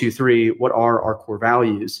list 1, 2, 3, what are our core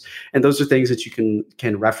values? And those are things that you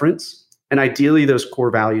can reference. And ideally, those core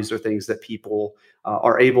values are things that people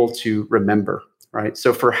are able to remember, right?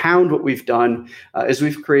 So for Hound, what we've done is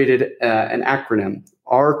we've created an acronym.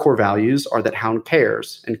 Our core values are that Hound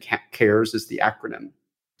cares, and cares is the acronym.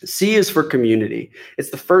 C is for community. It's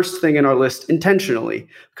the first thing in our list intentionally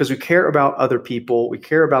because we care about other people. We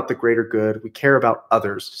care about the greater good. We care about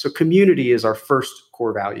others. So community is our first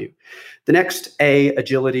core value. The next A,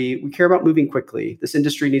 agility. We care about moving quickly. This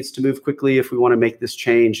industry needs to move quickly if we want to make this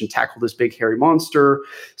change and tackle this big hairy monster.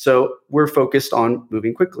 So we're focused on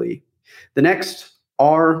moving quickly. The next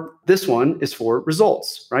this one is for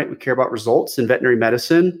results, right? We care about results in veterinary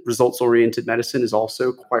medicine. Results-oriented medicine is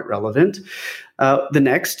also quite relevant. The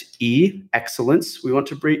next, E, excellence. We want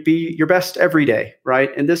to be your best every day, right?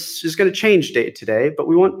 And this is going to change day to day, but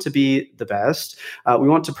we want to be the best. We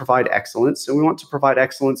want to provide excellence, and we want to provide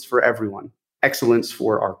excellence for everyone. Excellence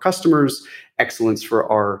for our customers, excellence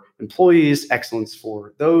for our employees, excellence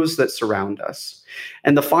for those that surround us.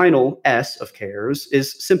 And the final S of cares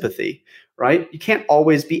is sympathy, right? You can't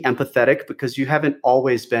always be empathetic because you haven't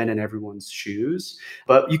always been in everyone's shoes,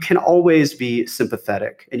 but you can always be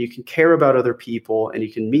sympathetic and you can care about other people and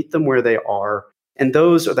you can meet them where they are. And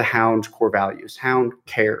those are the Hound core values. Hound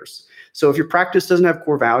cares. So if your practice doesn't have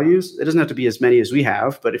core values, it doesn't have to be as many as we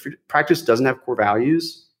have, but if your practice doesn't have core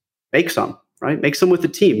values, make some, right? Make some with the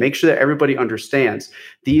team. Make sure that everybody understands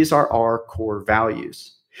these are our core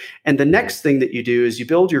values. And the next thing that you do is you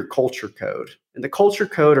build your culture code. And the culture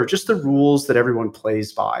code are just the rules that everyone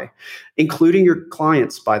plays by, including your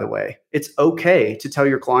clients, by the way. It's okay to tell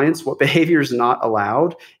your clients what behavior is not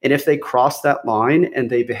allowed. And if they cross that line and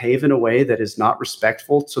they behave in a way that is not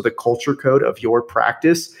respectful to the culture code of your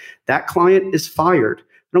practice, that client is fired.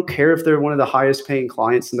 I don't care if they're one of the highest paying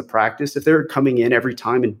clients in the practice. If they're coming in every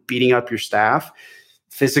time and beating up your staff,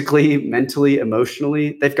 physically, mentally,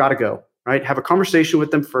 emotionally, they've got to go. Right? Have a conversation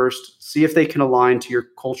with them first, see if they can align to your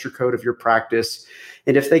culture code of your practice.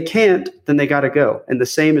 And if they can't, then they got to go. And the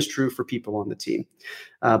same is true for people on the team.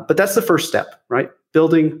 But that's the first step, right?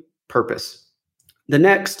 Building purpose. The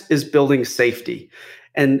next is building safety.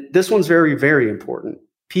 And this one's very, very important.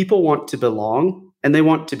 People want to belong and they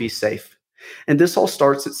want to be safe. And this all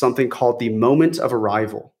starts at something called the moment of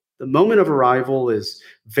arrival. The moment of arrival is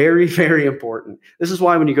very, very important. This is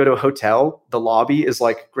why when you go to a hotel, the lobby is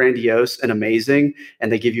like grandiose and amazing,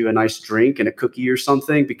 and they give you a nice drink and a cookie or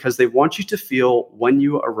something because they want you to feel when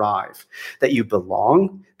you arrive that you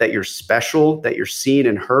belong, that you're special, that you're seen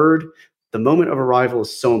and heard. The moment of arrival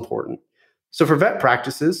is so important. So for vet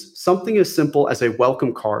practices, something as simple as a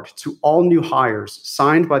welcome card to all new hires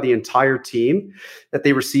signed by the entire team that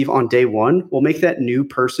they receive on day one will make that new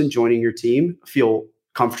person joining your team feel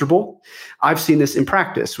comfortable. I've seen this in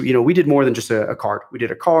practice. We did more than just a card. We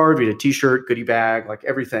did a card, we did a t-shirt, goodie bag, like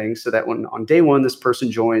everything, so that when on day one, this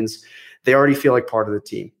person joins, they already feel like part of the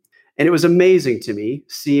team. And it was amazing to me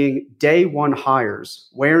seeing day one hires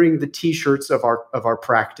wearing the t-shirts of our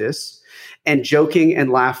practice and joking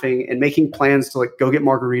and laughing and making plans to like go get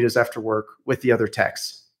margaritas after work with the other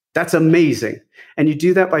techs. That's amazing. And you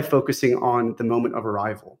do that by focusing on the moment of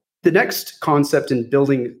arrival. The next concept in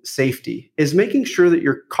building safety is making sure that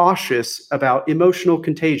you're cautious about emotional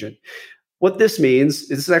contagion. What this means is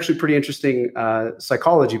this is actually pretty interesting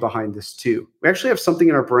psychology behind this too. We actually have something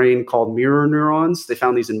in our brain called mirror neurons. They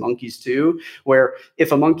found these in monkeys too, where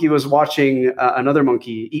if a monkey was watching another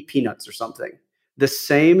monkey eat peanuts or something, the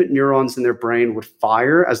same neurons in their brain would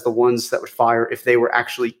fire as the ones that would fire if they were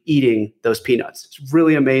actually eating those peanuts. It's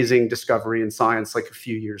really amazing discovery in science like a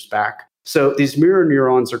few years back. So these mirror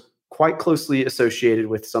neurons are quite closely associated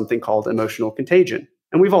with something called emotional contagion.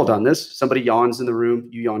 And we've all done this. Somebody yawns in the room,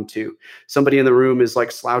 you yawn too. Somebody in the room is like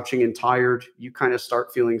slouching and tired, you kind of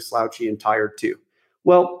start feeling slouchy and tired too.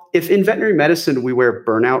 Well, if in veterinary medicine we wear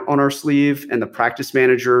burnout on our sleeve and the practice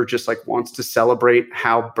manager just like wants to celebrate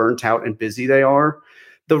how burnt out and busy they are,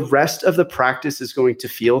 the rest of the practice is going to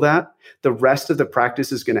feel that. The rest of the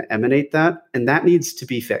practice is going to emanate that, and that needs to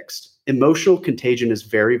be fixed. Emotional contagion is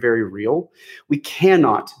very, very real. We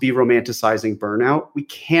cannot be romanticizing burnout. We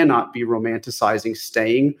cannot be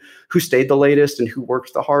romanticizing who stayed the latest and who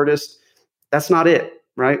worked the hardest. That's not it,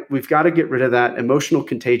 right? We've got to get rid of that. Emotional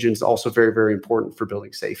contagion is also very, very important for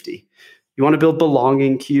building safety. You want to build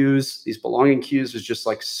belonging cues. These belonging cues is just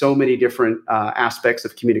like so many different aspects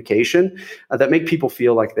of communication that make people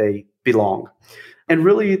feel like they belong. And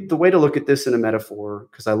really the way to look at this in a metaphor,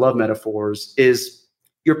 because I love metaphors, is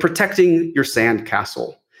you're protecting your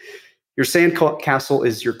sandcastle. Your sandcastle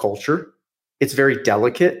is your culture. It's very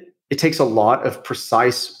delicate. It takes a lot of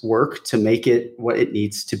precise work to make it what it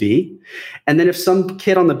needs to be. And then if some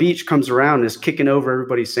kid on the beach comes around and is kicking over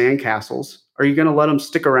everybody's sandcastles, are you going to let them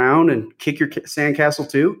stick around and kick your sandcastle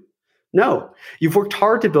too? No, you've worked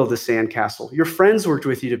hard to build this sandcastle. Your friends worked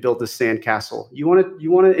with you to build this sandcastle. You want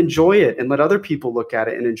to enjoy it and let other people look at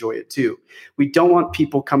it and enjoy it too. We don't want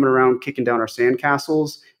people coming around kicking down our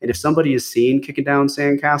sandcastles. And if somebody is seen kicking down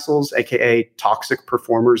sandcastles, aka toxic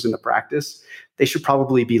performers in the practice, they should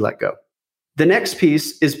probably be let go. The next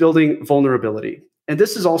piece is building vulnerability. And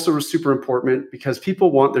this is also super important because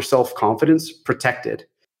people want their self-confidence protected.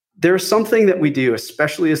 There's something that we do,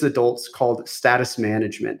 especially as adults, called status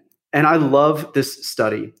management. And I love this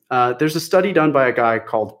study. There's a study done by a guy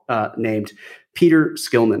named Peter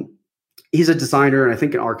Skillman. He's a designer and I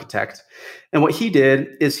think an architect. And what he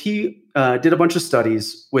did is he did a bunch of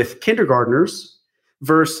studies with kindergartners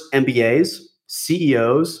versus MBAs,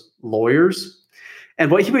 CEOs, lawyers. And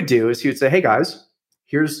what he would do is he would say, hey guys,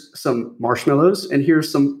 here's some marshmallows and here's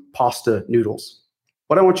some pasta noodles.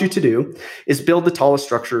 What I want you to do is build the tallest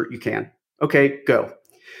structure you can. Okay, go.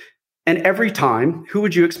 And every time, who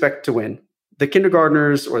would you expect to win? The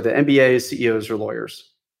kindergartners or the MBAs, CEOs, or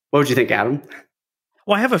lawyers? What would you think, Adam?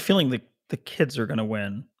 Well, I have a feeling the kids are going to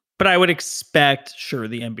win, but I would expect, sure,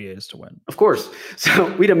 the MBAs to win. Of course.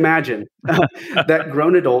 So we'd imagine that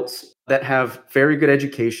grown adults that have very good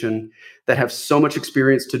education, that have so much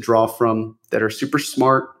experience to draw from, that are super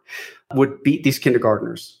smart, would beat these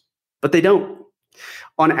kindergartners. But they don't.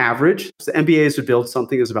 On average, the MBAs would build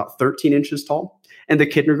something that's about 13 inches tall, and the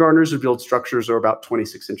kindergartners would build structures that are about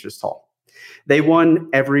 26 inches tall. They won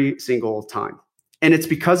every single time. And it's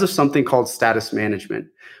because of something called status management.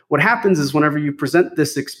 What happens is whenever you present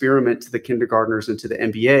this experiment to the kindergartners and to the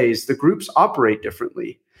MBAs, the groups operate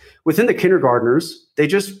differently. Within the kindergartners, they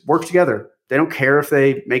just work together. They don't care if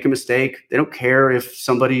they make a mistake. They don't care if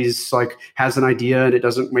somebody's like has an idea and it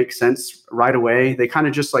doesn't make sense right away. They kind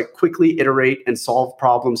of just like quickly iterate and solve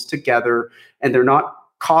problems together. And they're not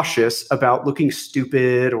cautious about looking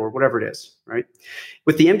stupid or whatever it is, right?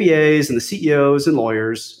 With the MBAs and the CEOs and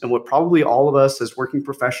lawyers, and what probably all of us as working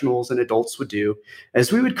professionals and adults would do,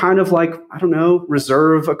 is we would kind of like, I don't know,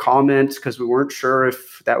 reserve a comment because we weren't sure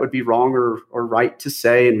if that would be wrong or right to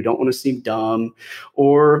say, and we don't want to seem dumb.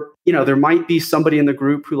 Or, you know, there might be somebody in the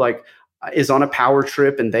group who like is on a power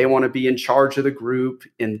trip and they want to be in charge of the group.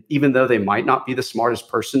 And even though they might not be the smartest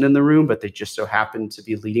person in the room, but they just so happen to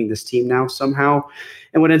be leading this team now somehow.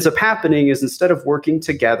 And what ends up happening is instead of working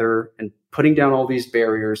together and putting down all these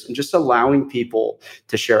barriers and just allowing people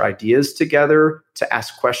to share ideas together, to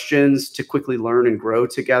ask questions, to quickly learn and grow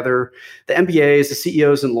together, the MBAs, the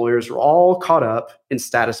CEOs and lawyers are all caught up in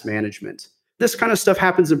status management. This kind of stuff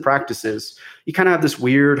happens in practices. You kind of have this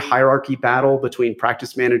weird hierarchy battle between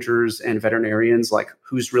practice managers and veterinarians, like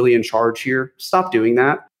who's really in charge here. Stop doing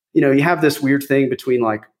that. You know, you have this weird thing between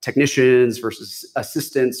like technicians versus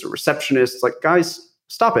assistants or receptionists. Like, guys,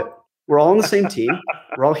 stop it. We're all on the same team.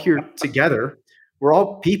 We're all here together. We're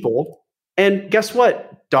all people. And guess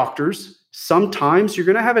what, doctors? Sometimes you're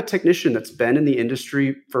going to have a technician that's been in the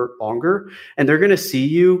industry for longer, and they're going to see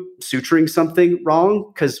you suturing something wrong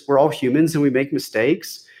because we're all humans and we make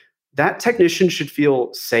mistakes. That technician should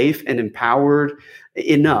feel safe and empowered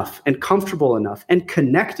enough and comfortable enough and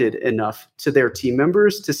connected enough to their team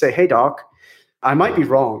members to say, hey, doc, I might be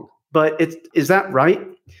wrong, but is that right?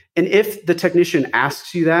 And if the technician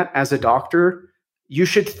asks you that as a doctor, you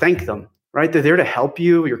should thank them. Right? They're there to help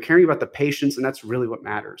you. You're caring about the patients, and that's really what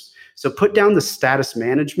matters. So put down the status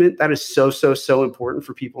management. That is so important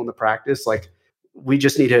for people in the practice. Like, we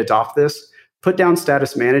just need to adopt this. Put down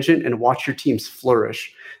status management and watch your teams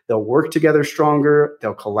flourish. They'll work together stronger.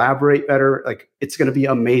 They'll collaborate better. Like, it's going to be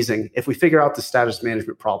amazing if we figure out the status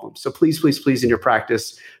management problem. So please in your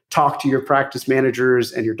practice, talk to your practice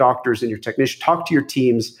managers and your doctors and your technicians. Talk to your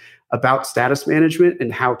teams about status management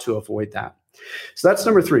and how to avoid that. So that's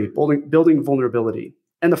number 3, building vulnerability.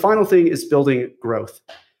 And the final thing is building growth.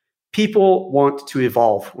 People want to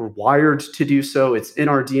evolve. We're wired to do so. It's in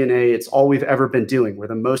our DNA. It's all we've ever been doing. We're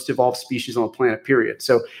the most evolved species on the planet, period.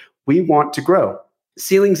 So we want to grow.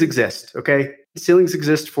 Ceilings exist, okay? Ceilings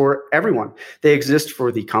exist for everyone. They exist for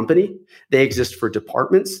the company. They exist for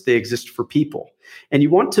departments. They exist for people. And you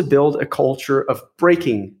want to build a culture of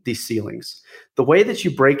breaking these ceilings. The way that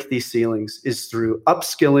you break these ceilings is through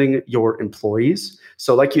upskilling your employees.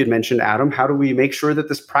 So like you had mentioned, Adam, how do we make sure that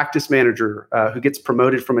this practice manager who gets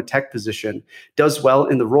promoted from a tech position does well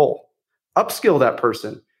in the role? Upskill that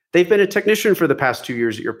person. They've been a technician for the past 2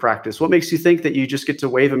 years at your practice. What makes you think that you just get to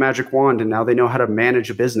wave a magic wand and now they know how to manage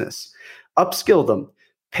a business? Upskill them.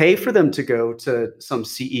 Pay for them to go to some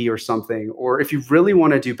CE or something. Or if you really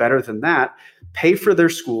want to do better than that, pay for their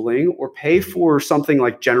schooling or pay for something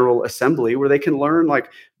like General Assembly where they can learn like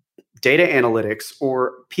data analytics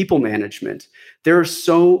or people management. There are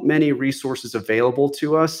so many resources available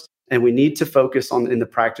to us, and we need to focus in the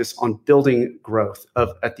practice on building growth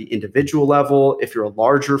at the individual level. If you're a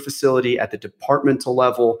larger facility, at the departmental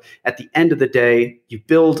level, at the end of the day, you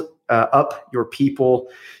build up your people,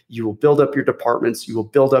 you will build up your departments, you will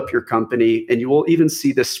build up your company, and you will even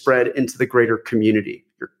see this spread into the greater community.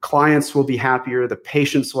 Your clients will be happier, the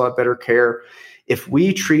patients will have better care. If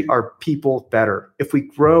we treat our people better, if we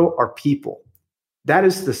grow our people, that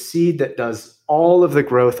is the seed that does all of the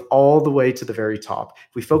growth all the way to the very top.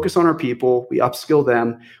 If we focus on our people, we upskill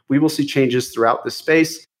them, we will see changes throughout the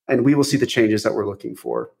space, and we will see the changes that we're looking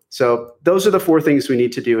for. So those are the 4 things we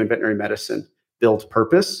need to do in veterinary medicine: build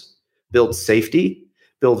purpose, build safety,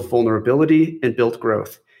 build vulnerability, and build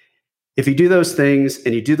growth. If you do those things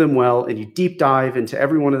and you do them well and you deep dive into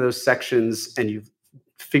every one of those sections and you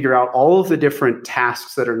figure out all of the different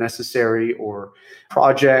tasks that are necessary or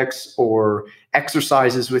projects or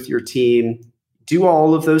exercises with your team, do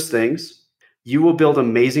all of those things, you will build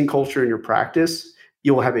amazing culture in your practice.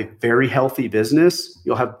 You will have a very healthy business.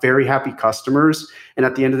 You'll have very happy customers. And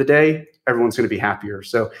at the end of the day, everyone's going to be happier.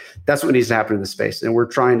 So that's what needs to happen in this space. And we're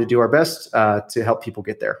trying to do our best to help people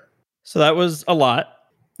get there. So that was a lot.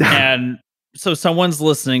 And so someone's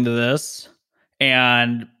listening to this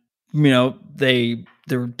and, you know,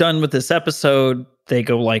 they're done with this episode. They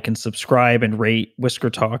go like and subscribe and rate Whisker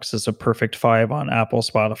Talks as a perfect 5 on Apple,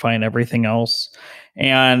 Spotify, and everything else.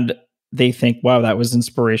 And they think, wow, that was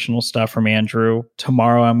inspirational stuff from Andrew.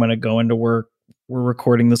 Tomorrow I'm going to go into work. We're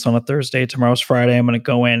recording this on a Thursday. Tomorrow's Friday. I'm going to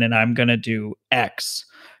go in and I'm going to do X.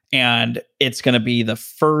 And it's going to be the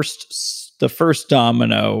first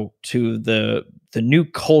domino to the new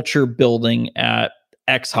culture building at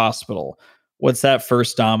X hospital. What's that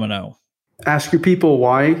first domino? Ask your people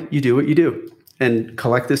why you do what you do and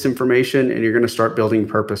collect this information, and you're going to start building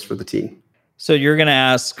purpose for the team. So you're going to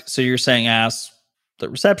ask, so you're saying ask the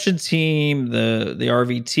reception team, the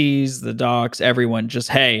RVTs, the docs, everyone, just,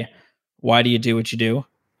 hey, why do you do what you do?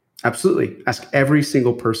 Absolutely. Ask every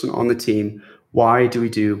single person on the team, why do we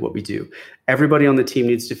do what we do? Everybody on the team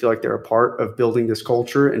needs to feel like they're a part of building this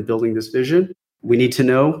culture and building this vision. We need to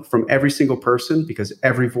know from every single person, because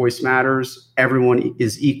every voice matters. Everyone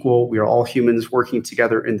is equal. We are all humans working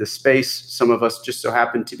together in this space. Some of us just so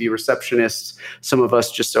happen to be receptionists. Some of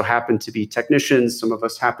us just so happen to be technicians. Some of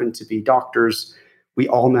us happen to be doctors. We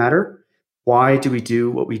all matter. Why do we do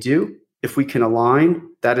what we do? If we can align,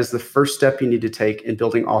 that is the first step you need to take in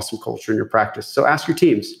building awesome culture in your practice. So ask your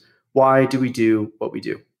teams, why do we do what we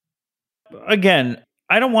do? Again,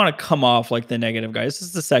 I don't want to come off like the negative guy. This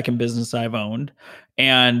is the second business I've owned.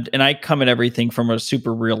 And I come at everything from a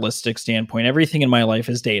super realistic standpoint. Everything in my life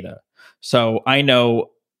is data. So I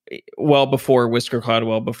know well before Whisker Cloud,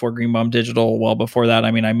 well before Green Digital, well before that,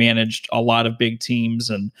 I mean, I managed a lot of big teams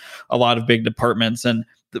and a lot of big departments. And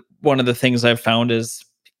one of the things I've found is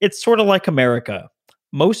it's sort of like America.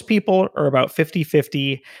 Most people are about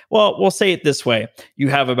 50-50. Well, we'll say it this way. You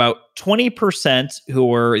have about 20%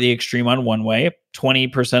 who are the extreme on one way,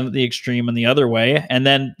 20% of the extreme on the other way. And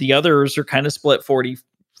then the others are kind of split 40.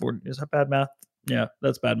 Is that bad math? Yeah,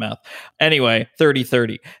 that's bad math. Anyway,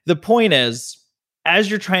 30-30. The point is, as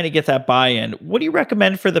you're trying to get that buy-in, what do you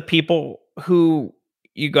recommend for the people who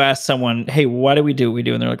you go ask someone, hey, why do we do what we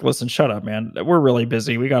do? And they're like, listen, shut up, man. We're really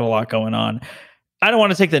busy. We got a lot going on. I don't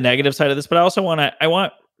want to take the negative side of this, but I also I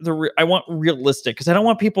want realistic, because I don't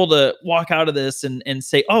want people to walk out of this and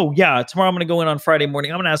say, oh yeah, tomorrow I'm going to go in on Friday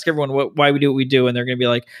morning. I'm going to ask everyone why we do what we do. And they're going to be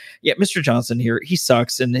like, yeah, Mr. Johnson here, he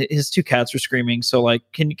sucks. And his two cats are screaming. So like,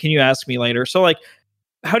 can you ask me later? So like,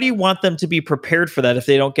 how do you want them to be prepared for that if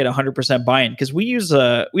they don't get 100% buy-in? Because we use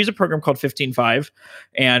a program called 15-5,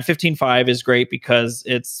 and 15-5 is great because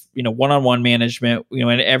it's, one-on-one management,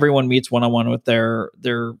 and everyone meets one-on-one with their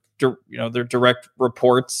direct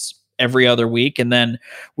reports every other week. And then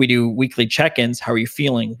we do weekly check-ins. How are you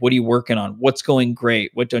feeling? What are you working on? What's going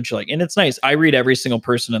great? What don't you like? And it's nice. I read every single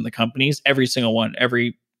person in the companies, every single one,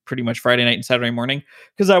 pretty much Friday night and Saturday morning,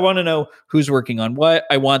 because I want to know who's working on what.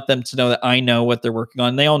 I want them to know that I know what they're working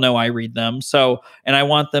on. They all know I read them. So, and I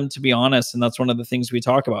want them to be honest. And that's one of the things we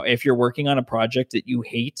talk about. If you're working on a project that you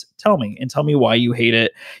hate, tell me why you hate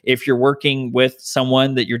it. If you're working with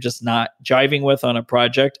someone that you're just not jiving with on a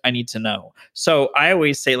project, I need to know. So I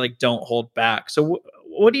always say, like, don't hold back. So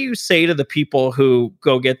what do you say to the people who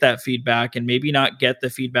go get that feedback and maybe not get the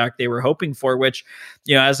feedback they were hoping for, which,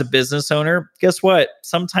 as a business owner, guess what?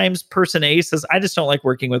 Sometimes person A says, I just don't like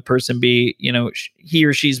working with person B. He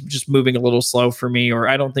or she's just moving a little slow for me, or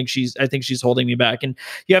I think she's holding me back. And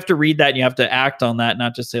you have to read that and you have to act on that,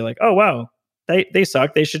 not just say like, oh, wow, they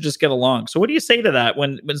suck. They should just get along. So what do you say to that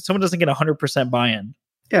when someone doesn't get 100% buy-in?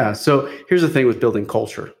 Yeah. So here's the thing with building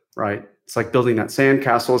culture, right? It's like building that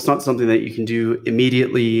sandcastle. It's not something that you can do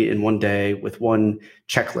immediately in one day with one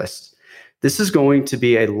checklist. This is going to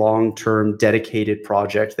be a long-term dedicated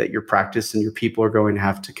project that your practice and your people are going to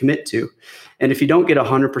have to commit to. And if you don't get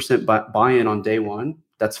 100% buy-in on day one,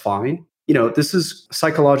 that's fine. This is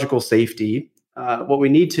psychological safety. What we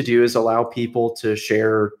need to do is allow people to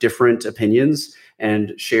share different opinions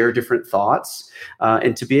and share different thoughts,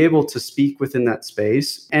 and to be able to speak within that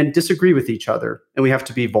space and disagree with each other. And we have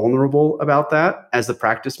to be vulnerable about that. As the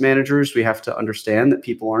practice managers, we have to understand that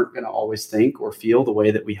people aren't going to always think or feel the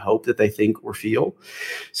way that we hope that they think or feel.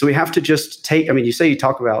 So we have to just you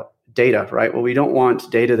talk about data, right? Well, we don't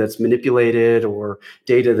want data that's manipulated or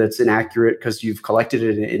data that's inaccurate because you've collected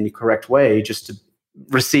it in the correct way just to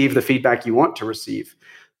receive the feedback you want to receive.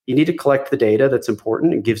 You need to collect the data that's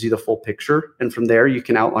important and gives you the full picture. And from there, you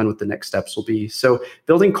can outline what the next steps will be. So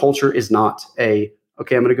building culture is not okay,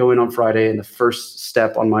 I'm going to go in on Friday and the first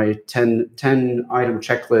step on my 10 item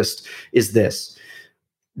checklist is this.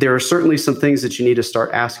 There are certainly some things that you need to start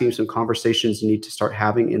asking, some conversations you need to start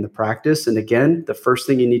having in the practice. And again, the first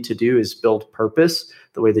thing you need to do is build purpose.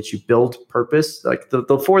 The way that you build purpose, like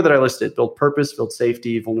the four that I listed, build purpose, build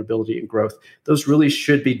safety, vulnerability, and growth. Those really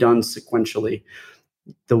should be done sequentially.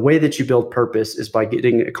 The way that you build purpose is by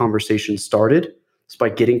getting a conversation started. It's by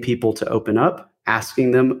getting people to open up, asking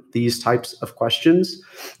them these types of questions,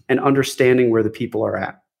 and understanding where the people are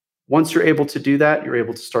at. Once you're able to do that, you're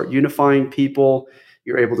able to start unifying people.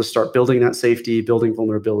 You're able to start building that safety, building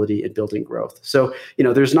vulnerability, and building growth. So,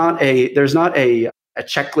 there's not a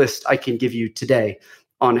checklist I can give you today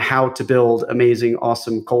on how to build amazing,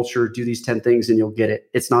 awesome culture, do these 10 things and you'll get it.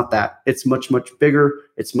 It's not that. It's much, much bigger.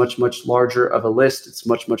 It's much, much larger of a list. It's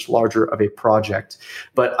much, much larger of a project.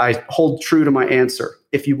 But I hold true to my answer.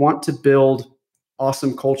 If you want to build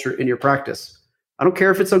awesome culture in your practice, I don't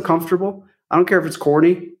care if it's uncomfortable. I don't care if it's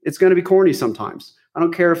corny. It's going to be corny sometimes. I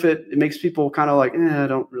don't care if it makes people kind of like, I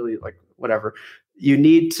don't really like whatever. You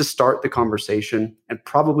need to start the conversation. And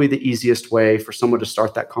probably the easiest way for someone to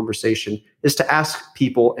start that conversation is to ask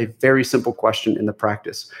people a very simple question in the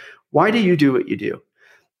practice. Why do you do what you do?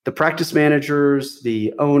 The practice managers,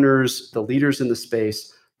 the owners, the leaders in the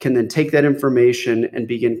space can then take that information and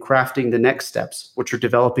begin crafting the next steps, which are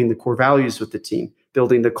developing the core values with the team,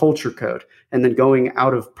 building the culture code, and then going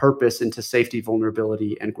out of purpose into safety,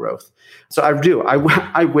 vulnerability, and growth. So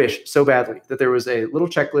I wish so badly that there was a little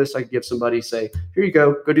checklist I could give somebody, say, here you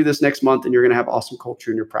go do this next month, and you're going to have awesome culture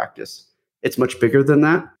in your practice. It's much bigger than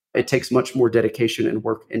that. It takes much more dedication and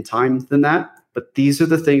work and time than that. But these are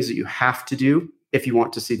the things that you have to do if you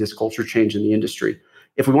want to see this culture change in the industry.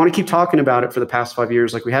 If we want to keep talking about it for the past 5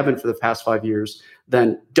 years, like we have been for the past 5 years,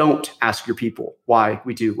 then don't ask your people why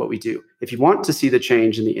we do what we do. If you want to see the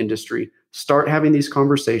change in the industry, start having these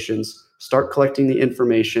conversations, start collecting the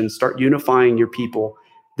information, start unifying your people.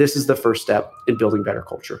 This is the first step in building better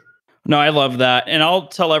culture. No, I love that. And I'll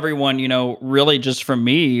tell everyone, really just from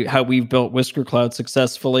me, how we've built Whisker Cloud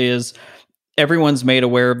successfully is everyone's made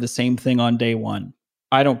aware of the same thing on day one.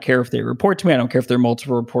 I don't care if they report to me. I don't care if they're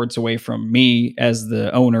multiple reports away from me as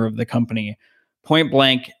the owner of the company. Point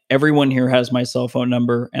blank, everyone here has my cell phone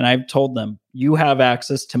number, and I've told them, you have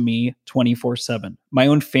access to me 24/7. My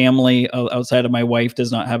own family outside of my wife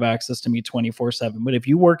does not have access to me 24/7. But if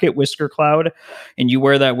you work at Whisker Cloud and you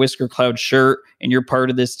wear that Whisker Cloud shirt and you're part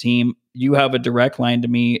of this team, you have a direct line to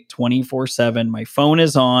me 24/7. My phone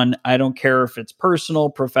is on. I don't care if it's personal,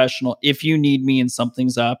 professional. If you need me and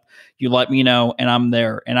something's up, you let me know and I'm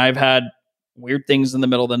there. And I've had weird things in the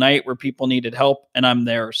middle of the night where people needed help and I'm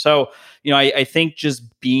there. So, I think just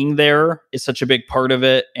being there is such a big part of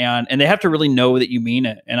it. And they have to really know that you mean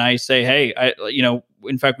it. And I say, hey,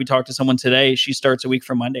 in fact, we talked to someone today. She starts a week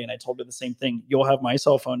from Monday and I told her the same thing. You'll have my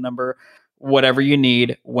cell phone number, whatever you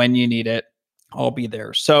need, when you need it, I'll be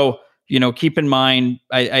there. So, keep in mind,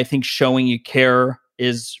 I think showing you care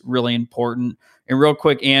is really important. And real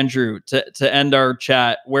quick, Andrew, to end our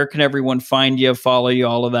chat, where can everyone find you, follow you,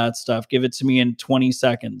 all of that stuff? Give it to me in 20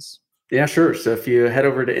 seconds. Yeah, sure. So if you head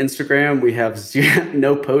over to Instagram, we have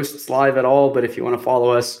no posts live at all. But if you want to follow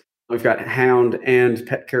us, we've got Hound and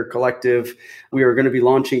Pet Care Collective. We are going to be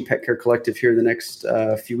launching Pet Care Collective here in the next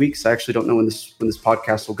few weeks. I actually don't know when this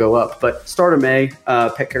podcast will go up, but start of May,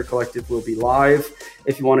 Pet Care Collective will be live.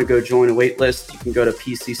 If you want to go join a wait list, you can go to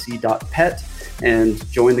pcc.pet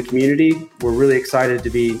and join the community. We're really excited to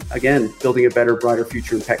be, again, building a better, brighter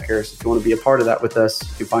future in pet care. So if you want to be a part of that with us,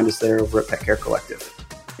 you can find us there over at Pet Care Collective.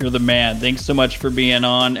 You're the man. Thanks so much for being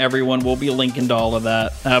on. Everyone, we'll be linking to all of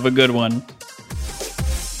that. Have a good one.